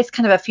it's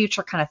kind of a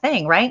future kind of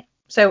thing, right?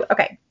 So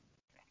okay.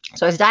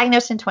 So I was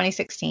diagnosed in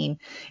 2016,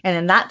 and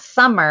then that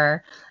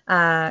summer,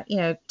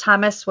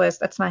 Thomas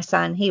that's my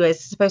son, he was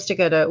supposed to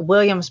go to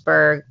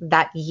Williamsburg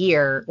that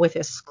year with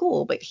his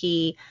school, but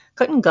he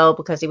couldn't go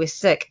because he was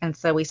sick. And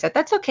so we said,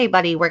 that's okay,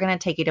 buddy. We're going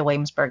to take you to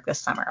Williamsburg this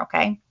summer.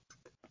 Okay.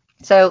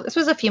 So this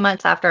was a few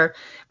months after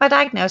my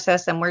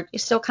diagnosis, and we're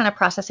still kind of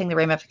processing the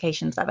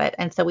ramifications of it.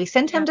 And so we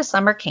sent him to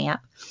summer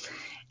camp.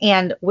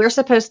 And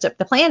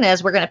the plan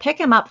is we're going to pick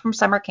him up from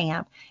summer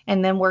camp,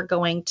 and then we're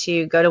going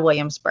to go to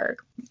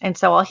Williamsburg. And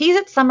so while he's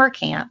at summer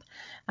camp,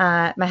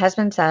 my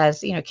husband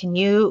says, can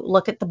you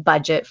look at the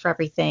budget for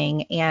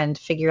everything and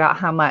figure out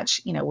how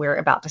much, we're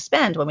about to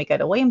spend when we go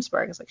to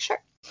Williamsburg? I was like,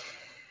 sure.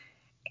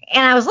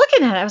 And I was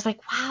looking at it. I was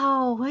like,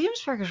 wow,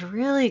 Williamsburg is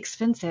really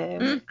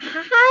expensive.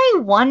 I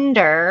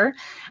wonder.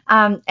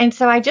 And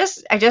so I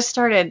just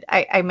started,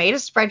 I made a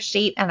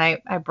spreadsheet, and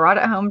I brought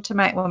it home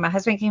when my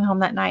husband came home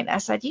that night. I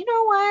said, you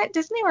know what?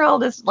 Disney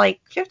World is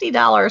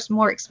 $50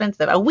 more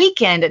expensive a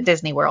weekend at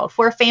Disney World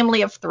for a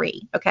family of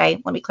 3. Okay.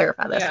 Let me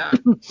clarify this.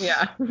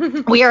 Yeah.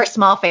 We are a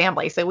small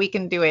family, so we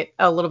can do it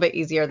a little bit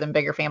easier than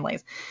bigger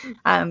families.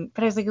 But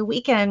I was like, a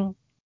weekend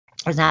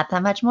It's not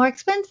that much more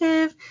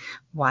expensive.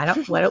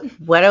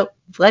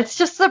 Let's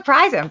just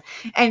surprise him.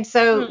 And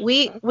so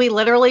we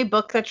literally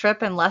booked the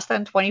trip in less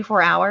than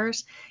 24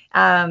 hours.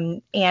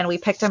 And we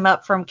picked him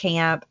up from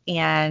camp,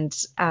 and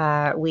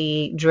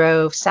we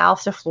drove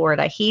south to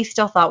Florida. He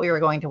still thought we were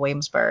going to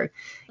Williamsburg.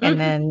 And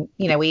then,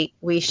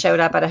 we showed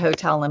up at a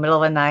hotel in the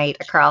middle of the night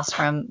across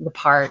from the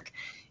park,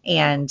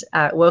 and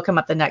woke him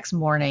up the next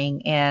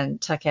morning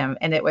and took him.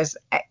 And it was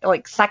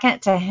like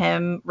second to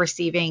him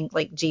receiving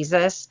like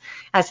Jesus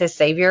as his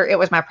savior. It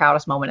was my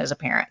proudest moment as a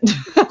parent.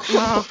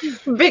 Wow.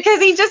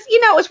 Because he just,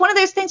 it was one of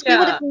those things we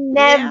would have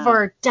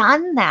never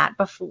done that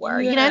before,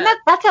 and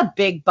that's a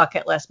big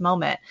bucket list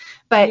moment.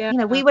 But,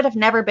 we would have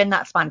never been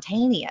that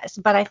spontaneous.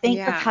 But I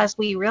think because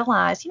we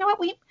realized,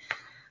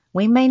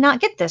 we may not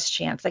get this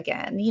chance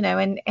again,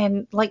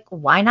 and like,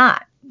 why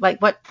not? Like,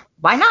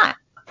 why not?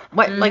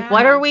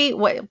 What are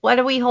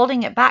we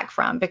holding it back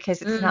from?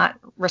 Because it's not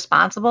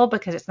responsible,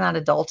 because it's not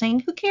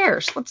adulting. Who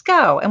cares? Let's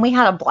go. And we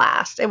had a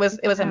blast. It was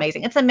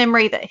amazing. It's a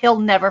memory that he'll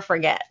never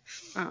forget.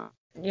 Oh,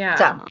 yeah.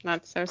 So,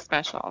 that's so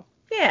special.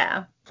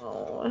 Yeah.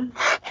 Oh,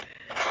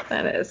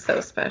 that is so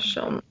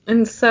special.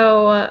 And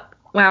so,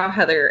 wow,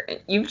 Heather,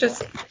 you've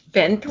just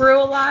been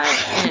through a lot.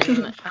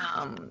 And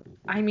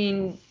I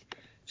mean,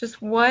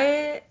 just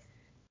what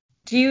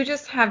do you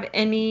just have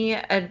any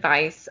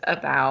advice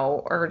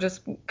about, or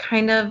just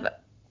kind of,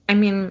 I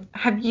mean,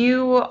 have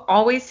you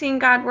always seen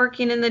God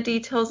working in the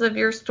details of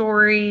your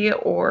story,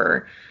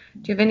 or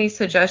do you have any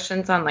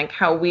suggestions on like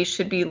how we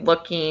should be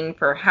looking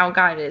for how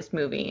God is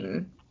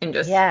moving and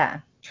just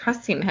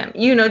trusting him,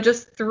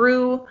 just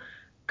through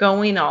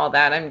going all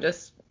that? I'm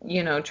just,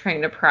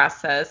 trying to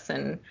process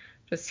and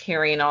just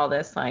hearing all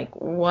this, like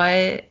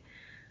what,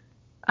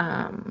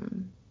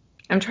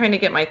 I'm trying to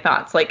get my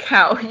thoughts, like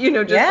how, like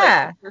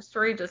your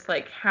story, just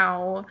like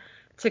how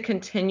to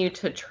continue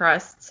to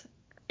trust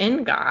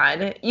in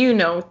God,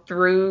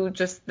 through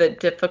just the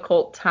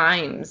difficult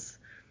times.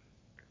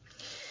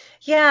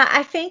 Yeah,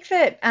 I think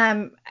that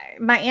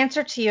my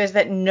answer to you is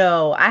that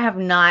no, I have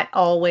not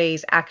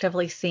always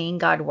actively seen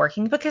God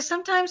working, because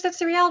sometimes that's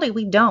the reality.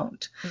 We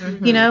don't.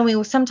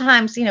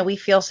 Sometimes, we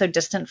feel so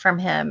distant from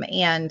him.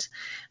 And,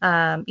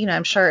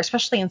 I'm sure,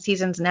 especially in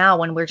seasons now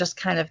when we're just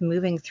kind of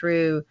moving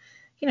through,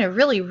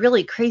 really,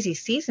 really crazy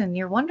season,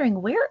 you're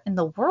wondering, where in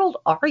the world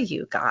are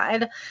you,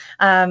 God?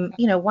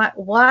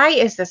 Why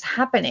is this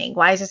happening?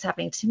 Why is this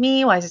happening to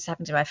me? Why is this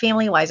happening to my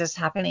family? Why is this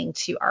happening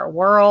to our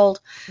world?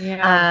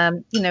 Yeah.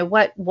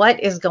 What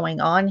is going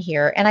on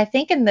here? And I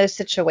think in those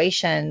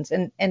situations,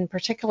 and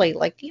particularly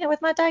like,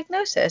 with my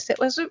diagnosis,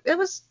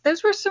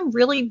 those were some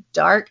really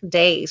dark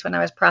days when I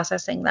was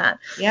processing that.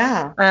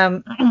 Yeah.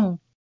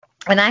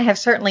 And I have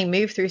certainly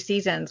moved through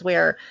seasons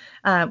where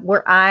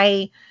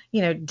I,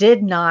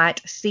 did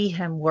not see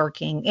him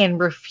working and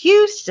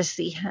refused to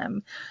see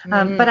him.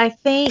 But I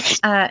think,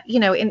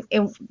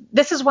 and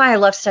this is why I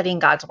love studying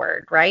God's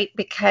word, right?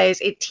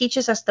 Because it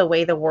teaches us the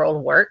way the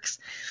world works,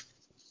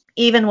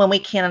 even when we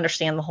can't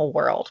understand the whole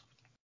world.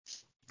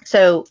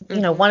 So,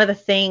 one of the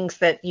things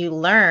that you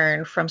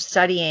learn from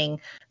studying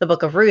the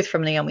book of Ruth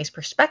from Naomi's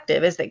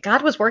perspective is that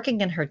God was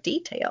working in her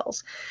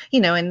details,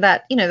 and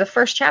that, the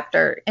first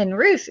chapter in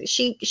Ruth,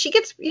 she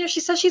gets, she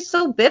says she's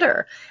so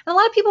bitter. And a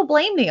lot of people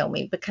blame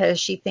Naomi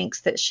because she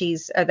thinks that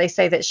they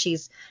say that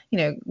she's,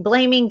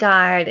 blaming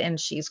God and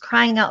she's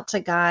crying out to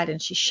God and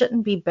she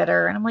shouldn't be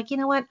bitter. And I'm like, you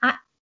know what?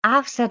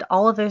 I've said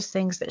all of those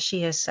things that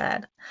she has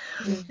said.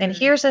 And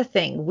here's the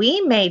thing.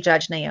 We may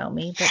judge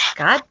Naomi,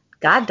 but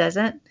God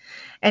doesn't.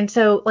 And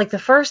so, like, the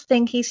first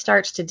thing he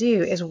starts to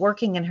do is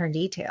working in her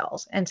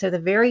details. And so the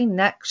very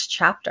next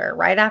chapter,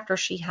 right after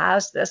she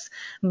has this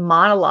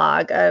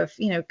monologue of,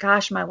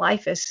 gosh, my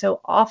life is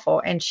so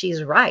awful. And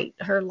she's right.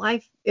 Her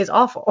life is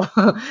awful.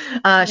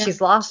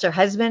 She's lost her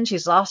husband.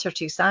 She's lost her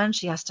 2 sons.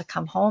 She has to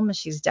come home and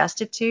she's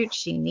destitute.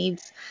 She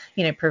needs,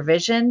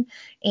 provision.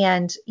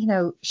 And,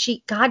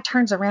 God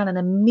turns around and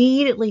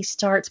immediately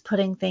starts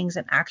putting things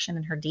in action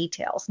in her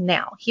details.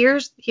 Now,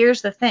 here's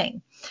the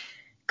thing.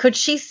 Could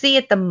she see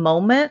at the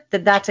moment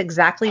that that's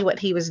exactly what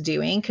he was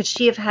doing? Could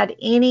she have had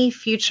any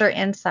future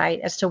insight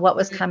as to what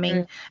was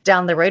coming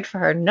down the road for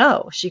her?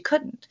 No, she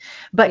couldn't.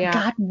 But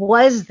God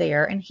was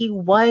there and he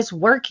was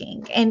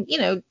working. And,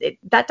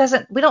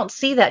 we don't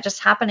see that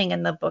just happening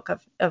in the book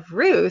of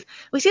Ruth.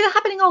 We see that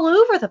happening all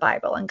over the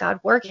Bible and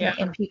God working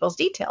in people's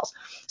details.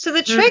 So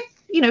the trick,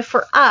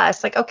 for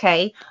us, like,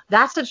 okay,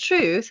 that's the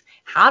truth.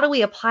 How do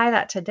we apply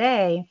that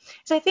today?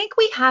 So I think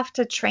we have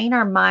to train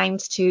our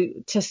minds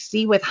to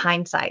see with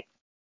hindsight.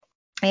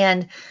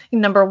 And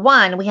number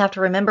one, we have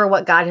to remember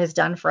what God has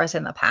done for us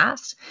in the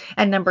past.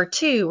 And number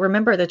two,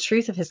 remember the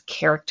truth of his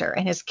character.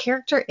 And his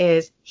character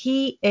is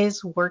he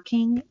is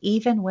working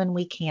even when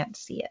we can't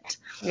see it.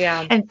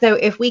 Yeah. And so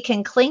if we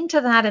can cling to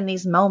that in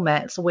these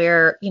moments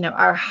where,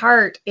 our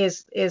heart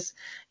is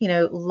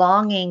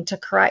longing to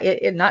cry,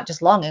 not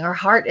just longing, our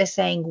heart is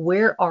saying,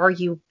 where are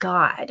you,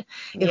 God?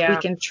 If we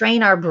can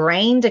train our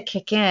brain to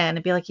kick in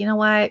and be like, you know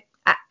what?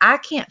 I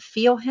can't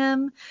feel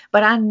him,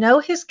 but I know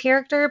his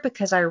character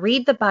because I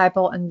read the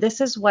Bible, and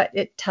this is what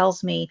it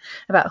tells me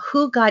about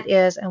who God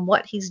is and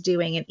what he's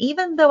doing. And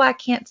even though I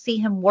can't see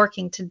him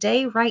working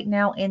today, right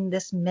now, in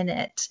this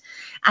minute,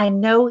 I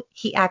know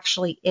he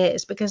actually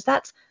is, because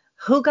that's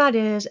who God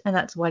is and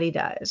that's what he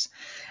does.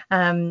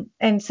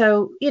 And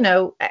so,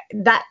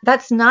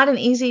 that's not an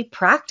easy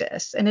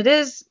practice. And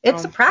it's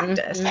a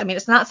practice. I mean,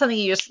 it's not something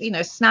you just,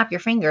 snap your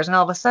fingers and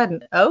all of a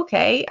sudden,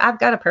 okay, I've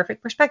got a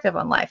perfect perspective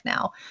on life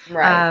now.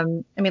 Right.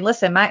 I mean,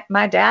 listen,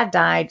 my dad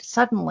died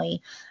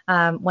suddenly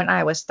when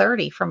I was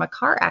 30 from a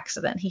car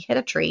accident. He hit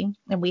a tree,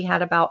 and we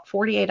had about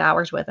 48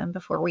 hours with him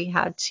before we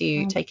had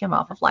to take him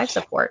off of life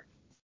support.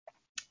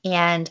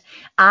 And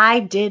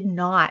I did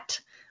not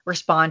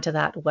respond to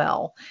that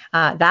well.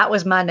 That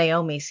was my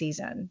Naomi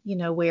season,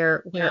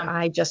 where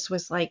I just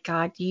was like,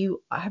 God,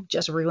 you have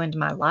just ruined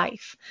my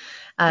life.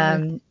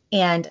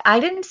 And I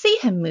didn't see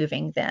him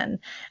moving then.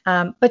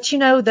 But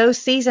those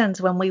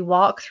seasons when we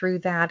walk through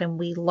that and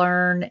we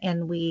learn,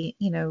 and we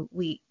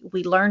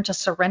learn to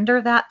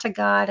surrender that to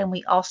God, and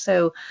we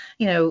also,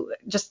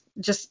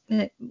 just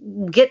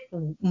get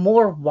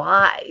more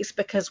wise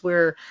because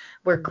we're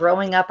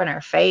growing up in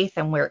our faith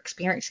and we're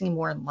experiencing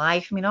more in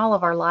life. I mean, all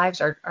of our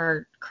lives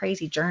are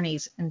crazy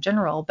journeys in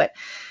general, but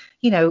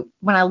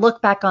when I look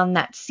back on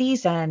that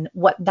season,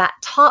 what that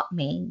taught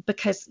me,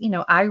 because,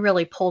 I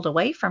really pulled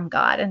away from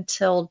God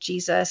until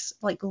Jesus,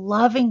 like,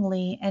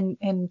 lovingly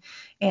and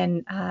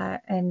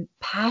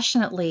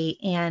passionately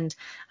and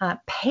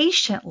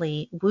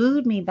patiently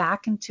wooed me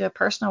back into a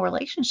personal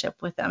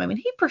relationship with him. I mean,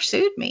 he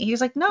pursued me. He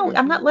was like, no,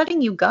 I'm not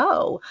letting you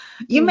go.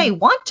 You may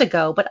want to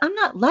go, but I'm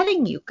not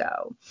letting you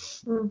go.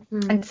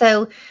 And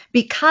so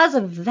because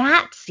of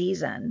that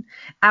season,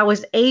 I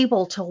was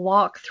able to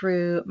walk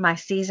through my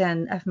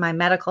season of my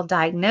medical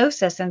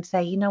diagnosis and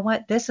say, you know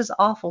what, this is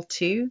awful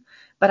too,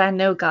 but I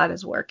know God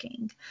is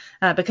working,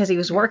 because he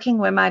was working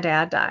when my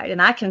dad died.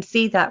 And I can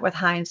see that with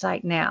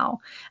hindsight now.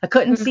 I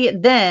couldn't see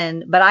it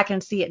then, but I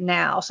can see it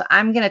now. So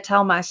I'm going to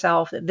tell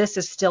myself that this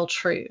is still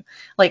true.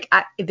 Like,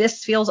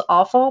 this feels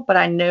awful, but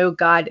I know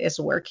God is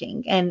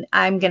working, and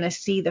I'm going to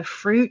see the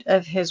fruit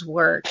of his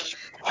work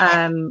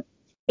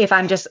if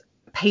I'm just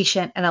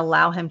patient and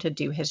allow him to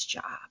do his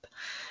job.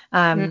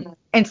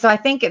 And so I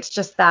think it's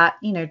just that,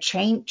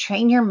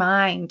 train your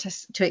mind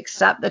to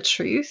accept the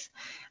truth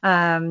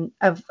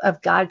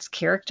of God's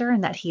character,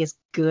 and that he is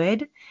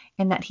good,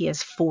 and that he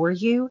is for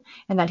you,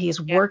 and that he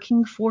is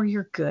working for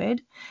your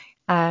good.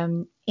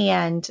 And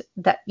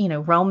that,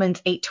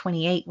 Romans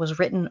 8:28 was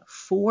written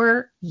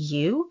for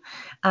you,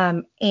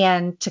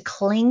 and to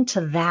cling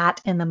to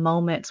that in the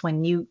moments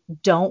when you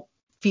don't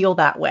feel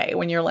that way,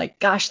 when you're like,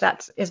 gosh,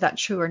 is that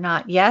true or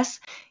not?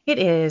 Yes, it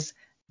is.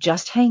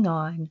 Just hang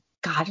on.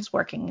 God is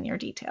working in your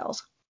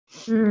details.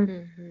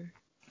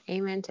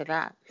 Amen to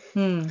that.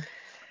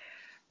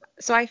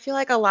 So I feel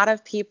like a lot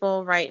of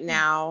people right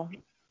now,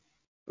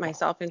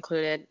 myself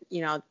included,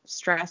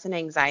 stress and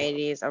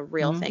anxiety is a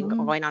real thing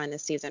going on in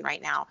this season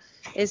right now.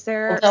 Is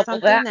there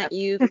something that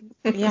you,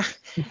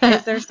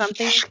 is there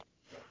something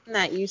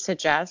that you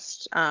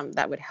suggest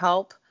that would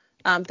help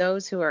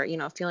those who are,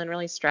 feeling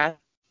really stressed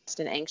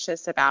and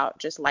anxious about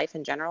just life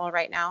in general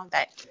right now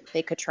that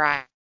they could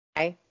try?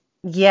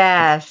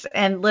 Yes.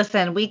 And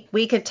listen,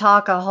 we could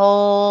talk a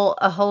whole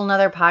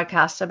nother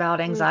podcast about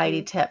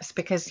anxiety tips,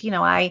 because,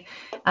 I,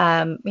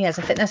 as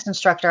a fitness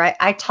instructor,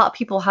 I taught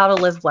people how to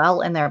live well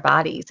in their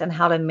bodies and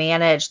how to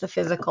manage the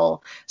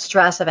physical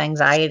stress of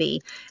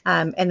anxiety.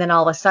 And then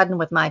all of a sudden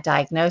with my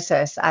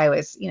diagnosis, I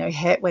was,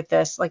 hit with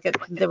this,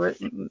 there were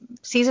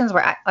seasons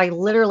where I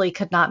literally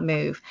could not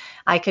move.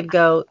 I could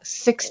go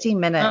 60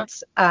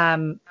 minutes.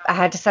 I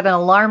had to set an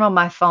alarm on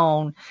my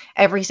phone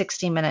every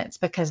 60 minutes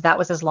because that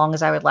was as long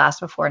as I would last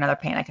before another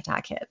panic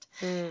attack hit.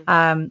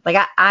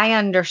 I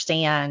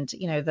understand,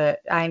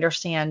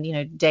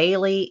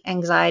 daily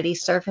anxiety,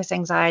 surface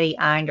anxiety.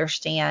 I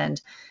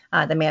understand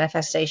the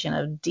manifestation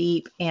of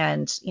deep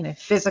and,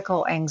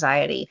 physical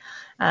anxiety,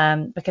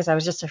 because I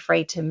was just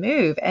afraid to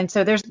move. And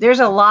so there's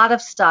a lot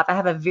of stuff. I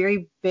have a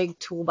very big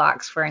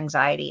toolbox for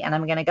anxiety, and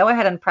I'm going to go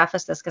ahead and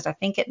preface this because I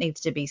think it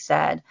needs to be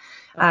said,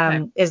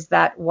 is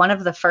that one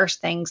of the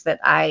first things that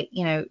I,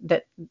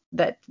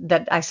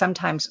 that I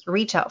sometimes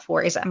reach out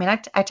for is,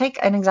 I take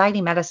an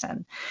anxiety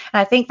medicine.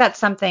 And I think that's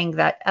something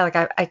that,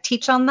 I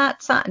teach on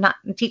that, not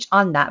teach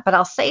on that, but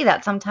I'll say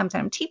that sometimes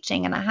I'm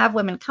teaching, and I have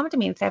women come to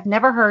me and say, I've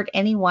never heard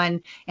anyone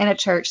in a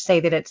church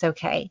say that it's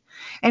okay.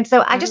 And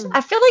so I feel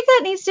like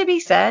that needs to be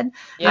said.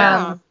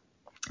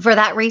 For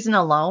that reason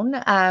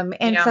alone.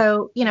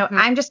 So,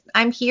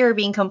 I'm here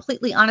being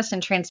completely honest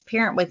and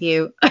transparent with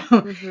you.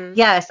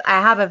 Yes, I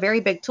have a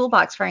very big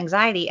toolbox for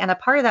anxiety, and a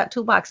part of that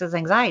toolbox is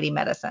anxiety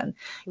medicine.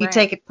 You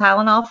take a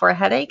Tylenol for a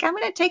headache, I'm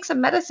going to take some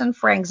medicine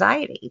for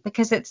anxiety,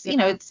 because it's,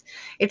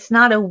 it's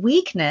not a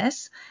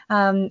weakness.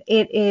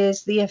 It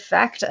is the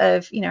effect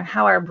of,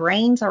 how our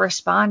brains are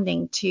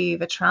responding to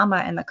the trauma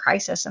and the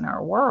crisis in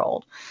our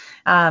world.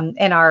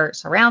 And our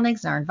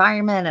surroundings and our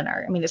environment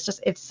and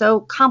it's so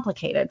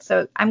complicated.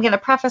 So I'm going to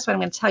preface what I'm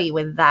going to tell you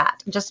with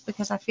that, just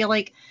because I feel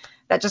like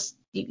that just,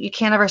 you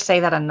can't ever say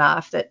that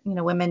enough, that,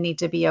 women need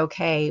to be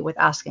okay with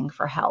asking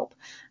for help.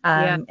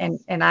 That's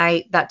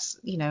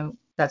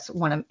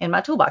one in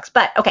my toolbox.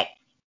 But okay.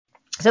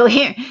 So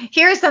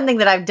here's something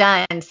that I've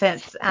done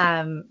since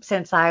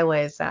I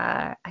was,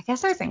 I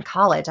guess I was in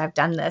college. I've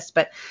done this,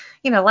 but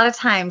a lot of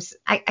times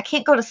I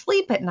can't go to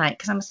sleep at night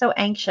because I'm so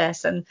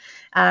anxious. And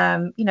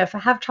if I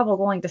have trouble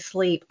going to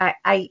sleep,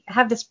 I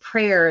have this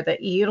prayer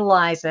that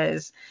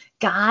utilizes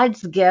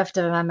God's gift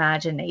of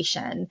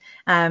imagination,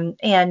 and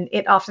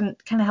it often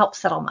kind of helps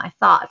settle my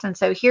thoughts. And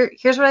so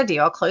here's what I do.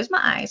 I'll close my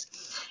eyes,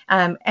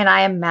 and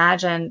I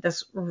imagine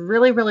this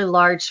really, really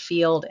large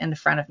field in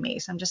front of me.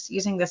 So I'm just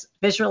using this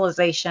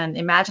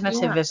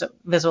imaginative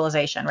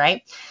visualization,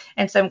 right?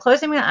 And so I'm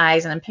closing my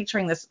eyes and I'm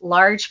picturing this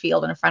large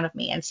field in front of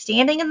me, and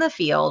standing in the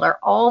field are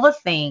all the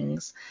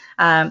things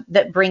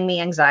that bring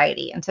me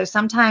anxiety. And so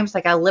sometimes,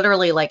 like, I'll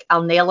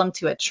nail them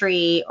to a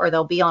tree, or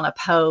they'll be on a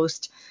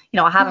post.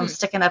 I'll have them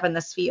sticking up in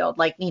this field,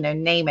 like,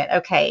 name it.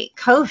 Okay,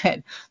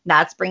 COVID,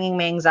 that's bringing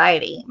me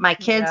anxiety. My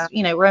kids,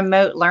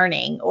 remote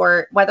learning,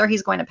 or whether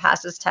he's going to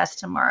pass his test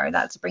tomorrow,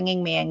 that's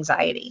bringing me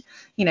anxiety.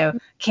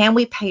 Can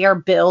we pay our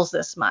bills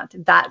this month?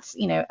 That's,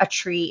 a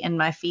tree in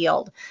my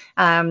field.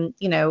 Am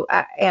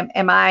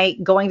I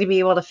going to be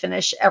able to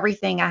finish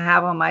everything I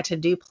have on my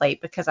to-do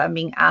plate because I'm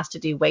being asked to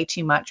do way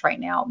too much right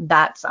now?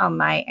 That's on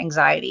my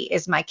anxiety.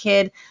 Is my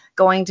kid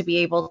going to be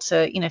able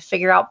to,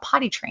 figure out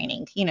potty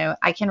training?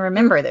 I can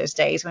remember those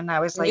days when I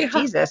was like,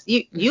 Jesus,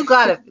 you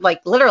gotta,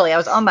 like, literally, I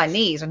was on my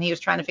knees when he was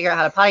trying to figure out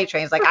how to potty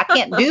train. It's like, I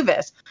can't do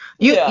this.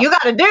 You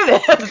gotta do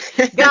this.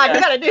 God,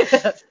 you gotta do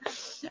this.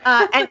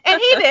 And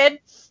he did.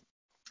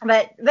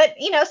 But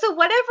so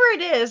whatever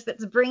it is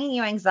that's bringing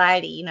you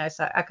anxiety,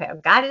 so, okay,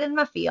 I've got it in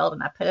my field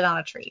and I put it on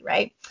a tree,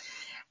 right?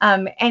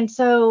 And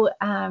so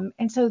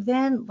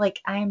then,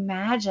 like, I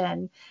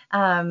imagine,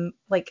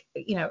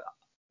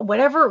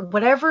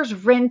 whatever's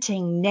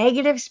renting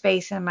negative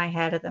space in my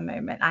head at the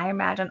moment, I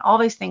imagine all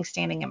these things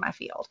standing in my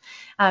field.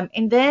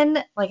 And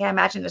then, like, I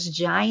imagine this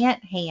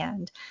giant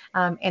hand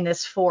and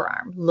this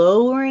forearm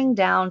lowering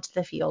down to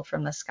the field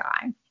from the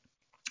sky.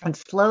 And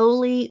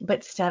slowly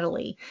but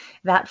steadily,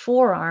 that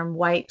forearm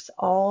wipes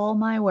all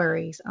my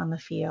worries on the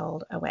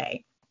field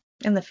away.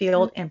 And the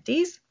field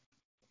empties.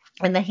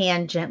 And the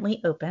hand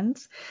gently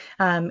opens.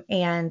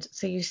 And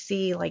so you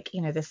see, like,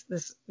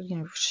 this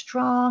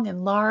strong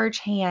and large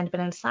hand,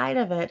 but inside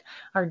of it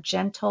are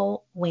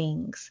gentle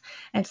wings.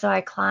 And so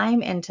I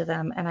climb into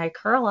them and I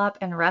curl up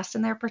and rest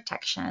in their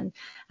protection.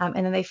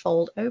 And then they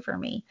fold over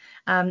me.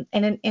 And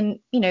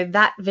in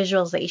that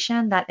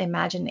visualization, that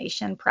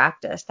imagination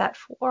practice, that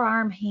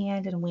forearm,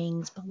 hand, and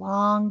wings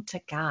belong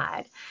to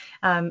God.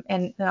 And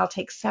then I'll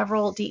take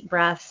several deep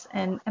breaths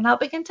and I'll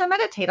begin to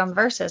meditate on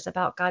verses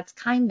about God's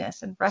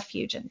kindness and refuge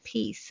and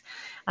peace.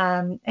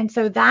 And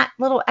so that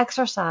little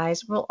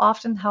exercise will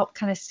often help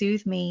kind of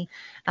soothe my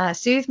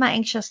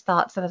anxious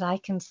thoughts so that I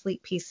can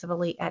sleep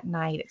peacefully at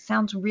night. It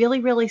sounds really,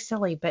 really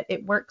silly, but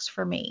it works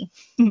for me.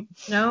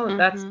 No,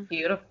 that's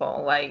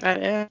beautiful. Like,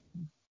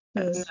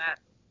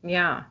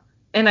 yeah.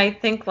 And I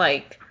think,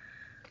 like,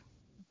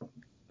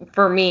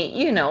 for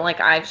me,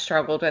 like, I've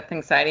struggled with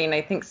anxiety, and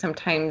I think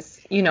sometimes,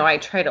 I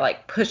try to,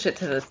 like, push it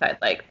to the side,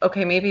 like,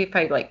 okay, maybe if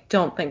I, like,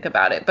 don't think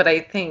about it. But I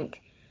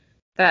think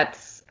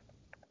that's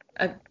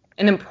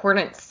an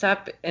important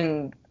step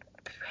in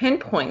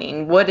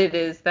pinpointing what it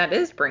is that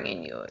is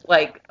bringing you.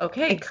 Like,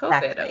 okay,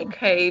 exactly. COVID,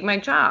 okay, my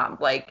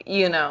job, like,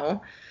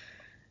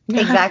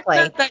 Exactly.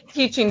 Not that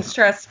teaching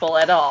stressful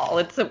at all.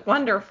 It's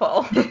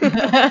wonderful.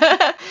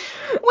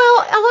 Well,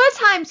 a lot of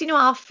times,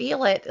 I'll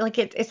feel it. Like,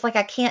 it's like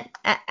I can't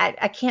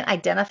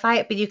identify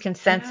it, but you can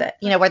sense it.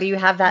 Whether you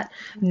have that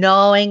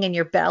gnawing in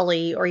your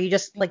belly, or you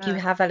just, like, you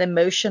have that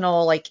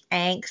emotional, like,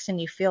 angst, and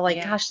you feel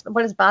like, gosh,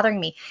 what is bothering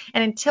me?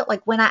 And until,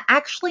 like, when I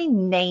actually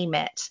name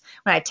it,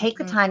 when I take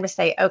the time to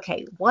say,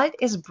 okay, what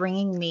is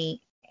bringing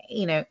me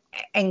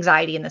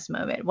anxiety in this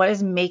moment? What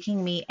is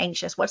making me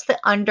anxious? What's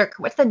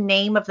the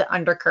name of the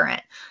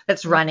undercurrent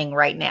that's running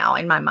right now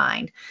in my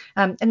mind?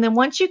 And then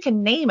once you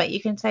can name it,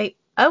 you can say,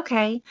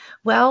 okay,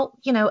 well,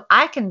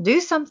 I can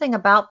do something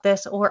about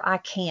this, or I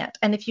can't.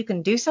 And if you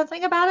can do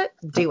something about it,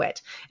 do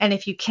it. And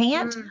if you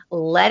can't,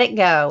 let it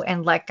go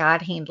and let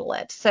God handle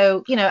it.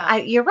 So,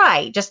 you're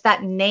right. Just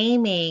that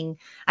naming,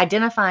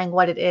 identifying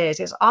what it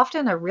is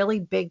often a really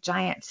big,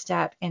 giant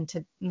step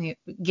into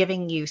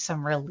giving you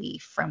some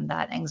relief from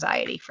that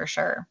anxiety, for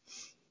sure.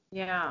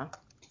 Yeah,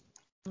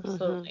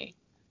 absolutely.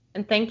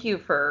 And thank you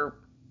for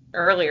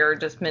earlier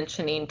just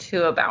mentioning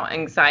too about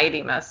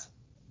anxiety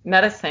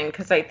medicine,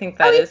 because I think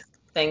that is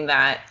something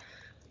that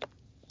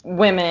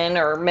women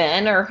or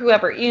men or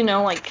whoever,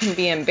 like, can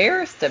be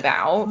embarrassed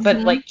about. But,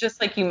 like, just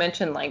like you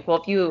mentioned, like,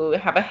 well, if you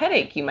have a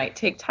headache, you might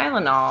take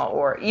Tylenol,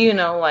 or,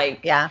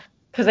 like,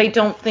 because I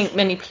don't think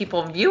many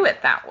people view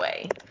it that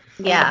way.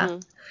 Yeah.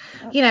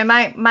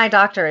 My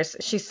doctor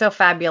she's so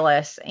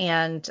fabulous.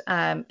 And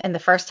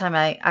the first time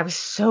I was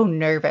so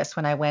nervous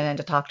when I went in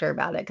to talk to her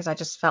about it, because I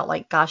just felt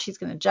like, gosh, she's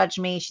going to judge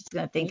me. She's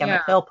going to think I'm a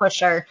Yeah. pill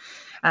pusher.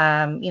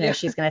 Yeah.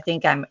 She's going to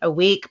think I'm a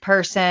weak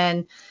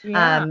person.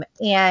 Yeah.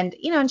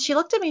 And she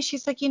looked at me,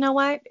 she's like, you know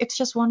what? It's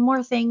just one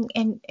more thing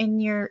in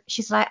your,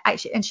 she said,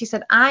 and she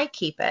said, I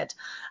keep it.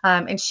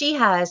 And she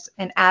has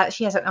it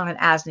on an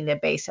as needed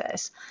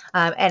basis.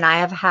 And I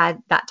have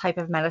had that type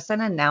of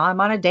medicine, and now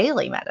I'm on a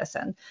daily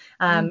medicine.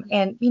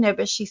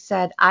 But she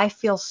said, I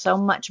feel so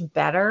much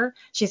better.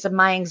 She said,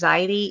 my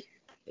anxiety,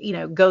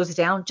 goes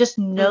down just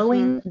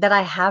knowing that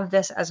I have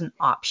this as an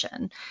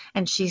option.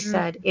 And she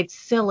said, it's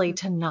silly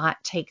to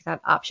not take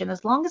that option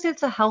as long as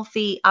it's a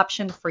healthy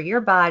option for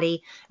your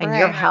body and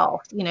your Right.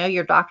 health.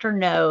 Your doctor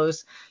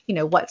knows,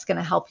 what's going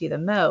to help you the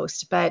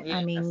most. But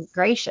I mean, Yes.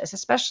 gracious,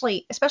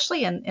 especially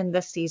in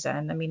this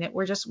season. I mean,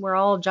 we're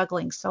all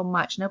juggling so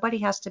much. Nobody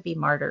has to be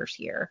martyrs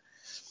here.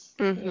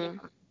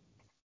 Well,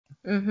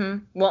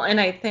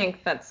 and I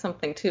think that's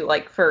something too,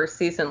 like for a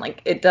season,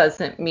 like it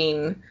doesn't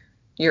mean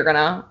you're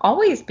gonna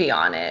always be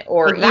on it,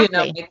 or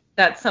Exactly. like,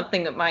 that's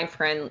something that my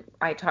friend,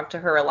 I talked to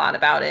her a lot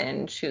about it,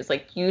 and she was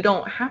like, you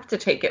don't have to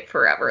take it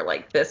forever.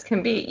 Like this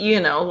can be,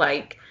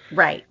 like,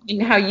 Right.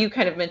 and how you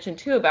kind of mentioned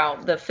too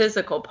about the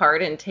physical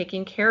part and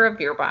taking care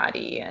of your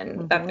body,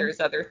 and that there's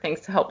other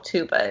things to help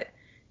too. But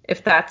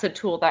if that's a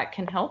tool that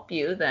can help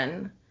you,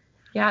 then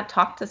yeah,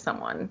 talk to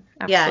someone.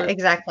 Yeah, Absolutely.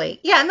 exactly.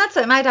 Yeah, and that's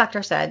what my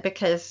doctor said,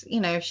 because,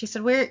 she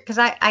said because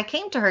I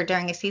came to her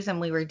during a season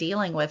we were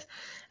dealing with,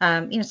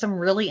 some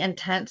really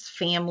intense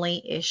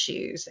family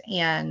issues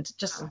and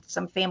just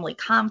some family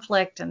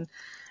conflict, and,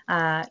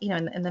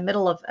 in the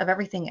middle of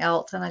everything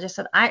else. And I just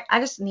said, I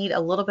just need a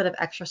little bit of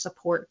extra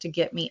support to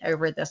get me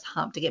over this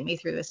hump, to get me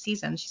through this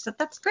season. She said,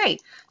 that's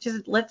great. She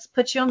said, let's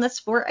put you on this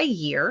for a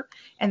year,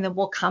 and then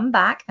we'll come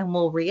back and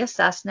we'll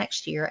reassess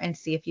next year and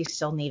see if you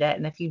still need it.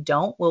 And if you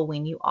don't, we'll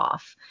wean you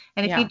off.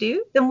 And if you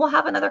do, then we'll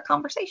have another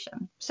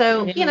conversation.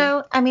 So,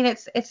 I mean,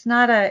 it's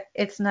not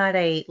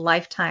a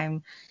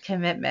lifetime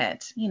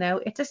commitment.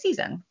 It's a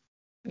season.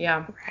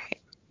 Yeah. Right.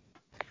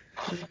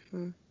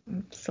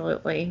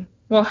 Absolutely.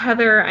 Well,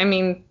 Heather, I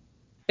mean,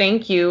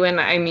 thank you.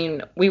 And I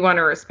mean, we want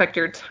to respect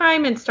your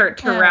time and start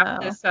to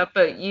wrap this up,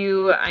 but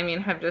you, I mean,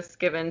 have just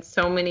given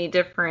so many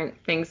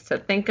different things to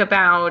think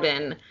about.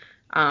 And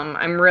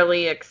I'm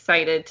really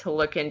excited to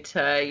look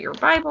into your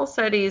Bible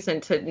studies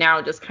and to now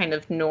just kind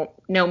of know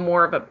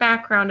more of a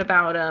background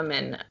about them.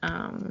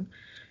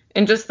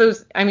 And just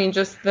those, I mean,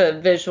 just the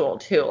visual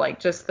too, like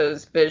just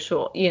those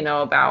visual,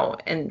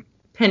 about and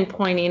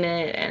pinpointing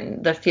it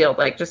and the field,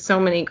 like just so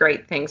many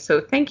great things. So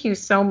thank you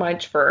so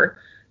much for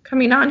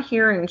coming on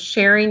here and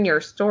sharing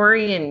your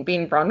story and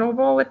being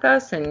vulnerable with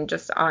us and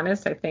just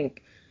honest. I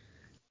think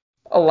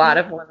a lot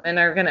of women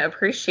are going to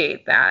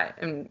appreciate that,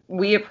 and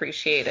we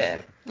appreciate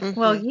it.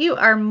 Well, you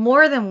are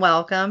more than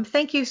welcome.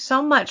 Thank you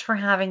so much for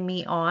having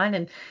me on,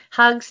 and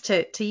hugs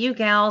to you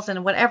gals,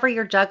 and whatever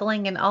you're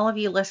juggling, and all of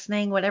you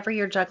listening, whatever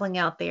you're juggling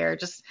out there.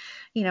 Just,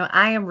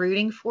 I am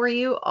rooting for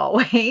you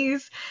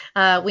always.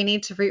 We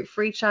need to root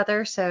for each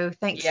other. So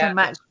thanks so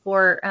much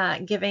for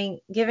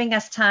giving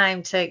us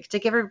time to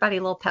give everybody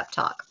a little pep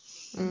talk.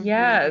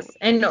 Yes.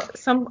 And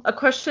a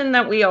question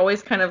that we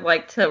always kind of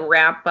like to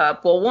wrap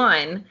up. Well,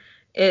 one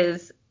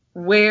is,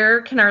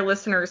 where can our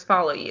listeners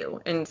follow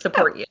you and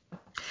support you?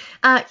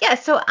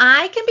 So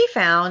I can be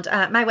found.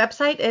 My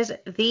website is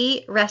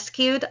The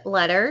Rescued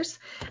Letters.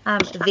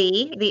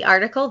 The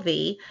article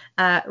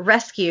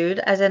rescued,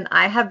 as in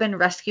I have been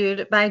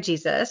rescued by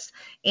Jesus,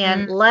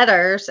 and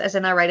letters, as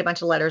in I write a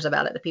bunch of letters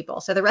about it to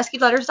people. So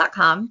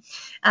therescuedletters.com.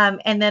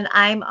 And then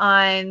I'm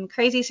on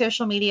crazy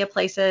social media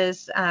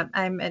places.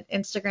 I'm at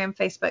Instagram,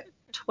 Facebook,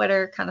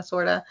 Twitter, kind of,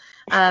 sort of,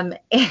 and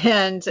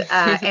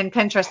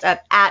Pinterest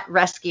at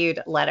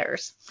Rescued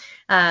Letters.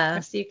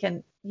 So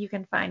you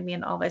can find me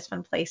in all those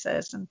fun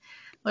places, and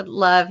would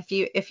love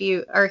if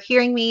you are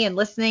hearing me and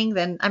listening,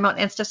 then I'm on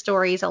Insta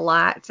stories a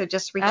lot. So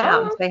just reach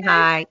out and say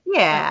hi.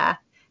 Yeah.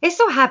 It's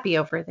so happy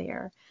over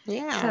there.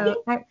 Yeah.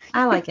 So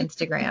I like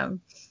Instagram.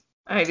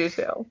 I do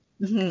too.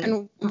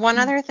 And one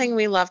other thing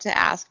we love to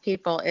ask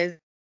people is,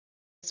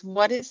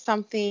 what is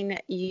something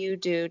you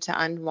do to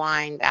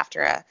unwind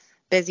after a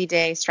busy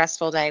day,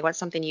 stressful day? What's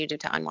something you do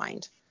to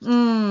unwind?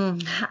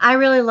 I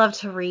really love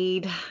to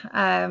read.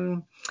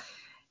 When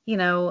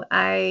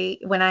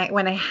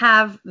I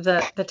have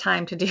the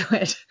time to do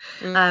it,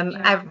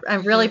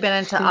 I've really been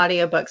into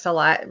audiobooks a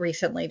lot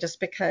recently, just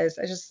because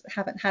I just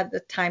haven't had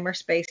the time or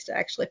space to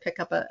actually pick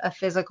up a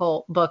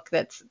physical book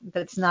that's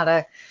not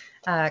a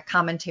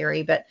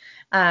commentary. But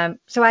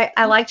so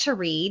I like to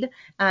read.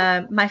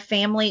 My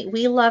family,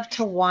 we love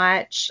to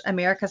watch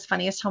America's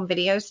Funniest Home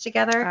Videos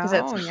together, because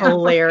it's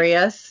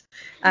hilarious.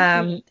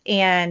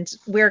 And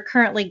we're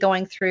currently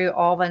going through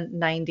all the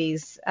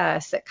 90s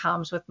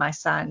sitcoms with my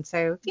son.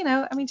 So,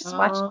 just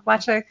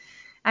watch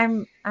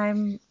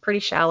I'm pretty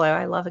shallow.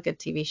 I love a good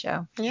TV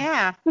show.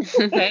 Yeah.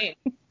 Okay.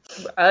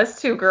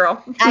 Us too,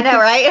 girl. I know,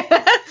 right?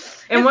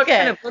 And what It's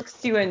kind good. of books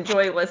do you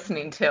enjoy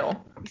listening to?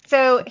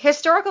 So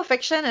historical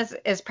fiction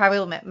is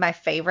probably my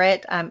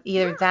favorite.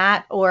 Either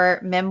that or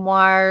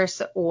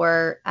memoirs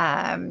or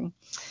I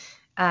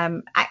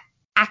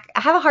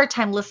have a hard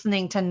time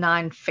listening to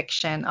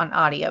nonfiction on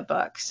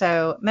audiobook.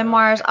 So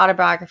memoirs,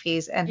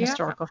 autobiographies, and Yeah.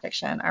 historical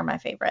fiction are my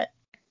favorite.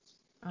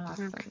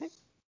 Awesome. Okay.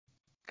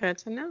 Good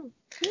to know.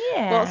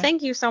 Yeah. Well,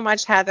 thank you so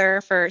much,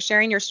 Heather, for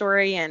sharing your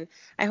story. And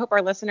I hope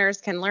our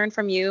listeners can learn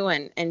from you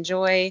and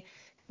enjoy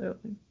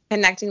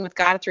connecting with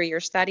God through your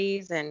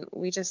studies. And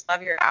we just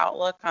love your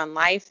outlook on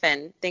life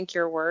and think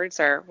your words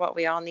are what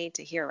we all need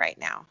to hear right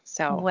now.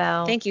 So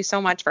Well, thank you so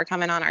much for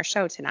coming on our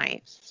show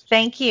tonight.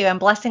 thank you, and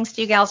blessings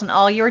to you gals and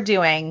all you're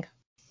doing.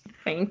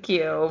 Thank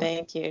you.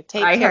 Thank you.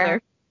 Take Bye, care.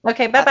 Heather.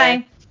 Okay,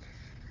 bye-bye.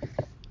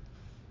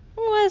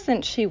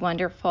 Wasn't she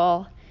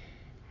wonderful?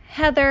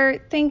 Heather,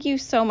 thank you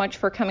so much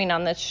for coming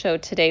on this show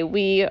today.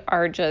 We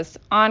are just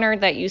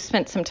honored that you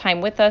spent some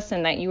time with us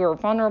and that you were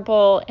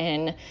vulnerable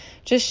and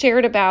just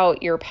shared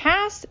about your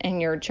past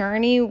and your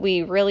journey.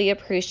 We really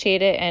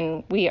appreciate it,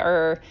 and we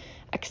are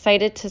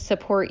excited to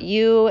support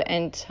you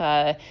and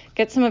to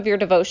get some of your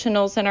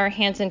devotionals in our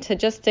hands and to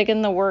just dig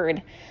in the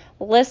Word.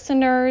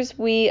 Listeners,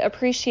 we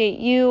appreciate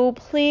you.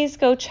 Please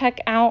go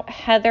check out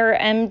Heather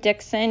M.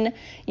 Dixon.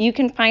 You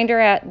can find her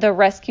at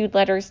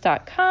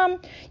therescuedletters.com.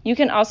 You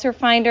can also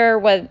find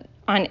her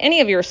on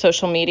any of your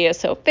social media,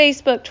 so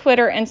Facebook,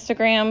 Twitter,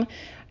 Instagram,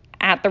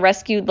 at The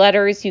Rescued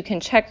Letters. You can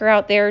check her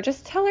out there.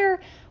 Just tell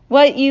her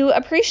what you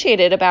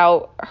appreciated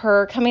about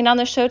her coming on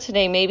the show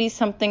today. Maybe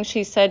something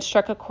she said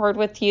struck a chord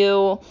with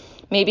you.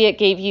 Maybe it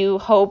gave you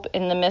hope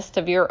in the midst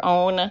of your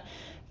own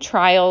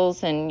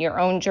trials and your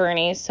own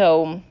journey.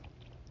 So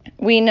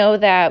we know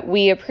that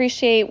we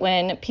appreciate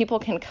when people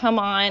can come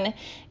on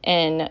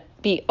and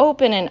be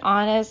open and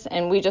honest,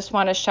 and we just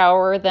want to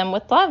shower them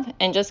with love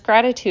and just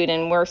gratitude,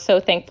 and we're so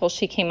thankful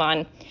she came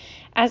on.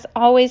 As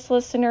always,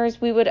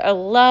 listeners, we would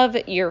love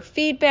your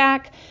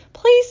feedback.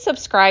 Please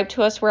subscribe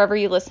to us wherever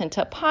you listen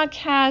to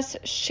podcasts.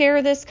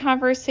 Share this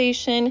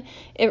conversation.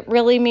 It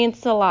really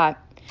means a lot.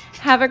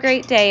 Have a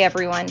great day,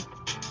 everyone.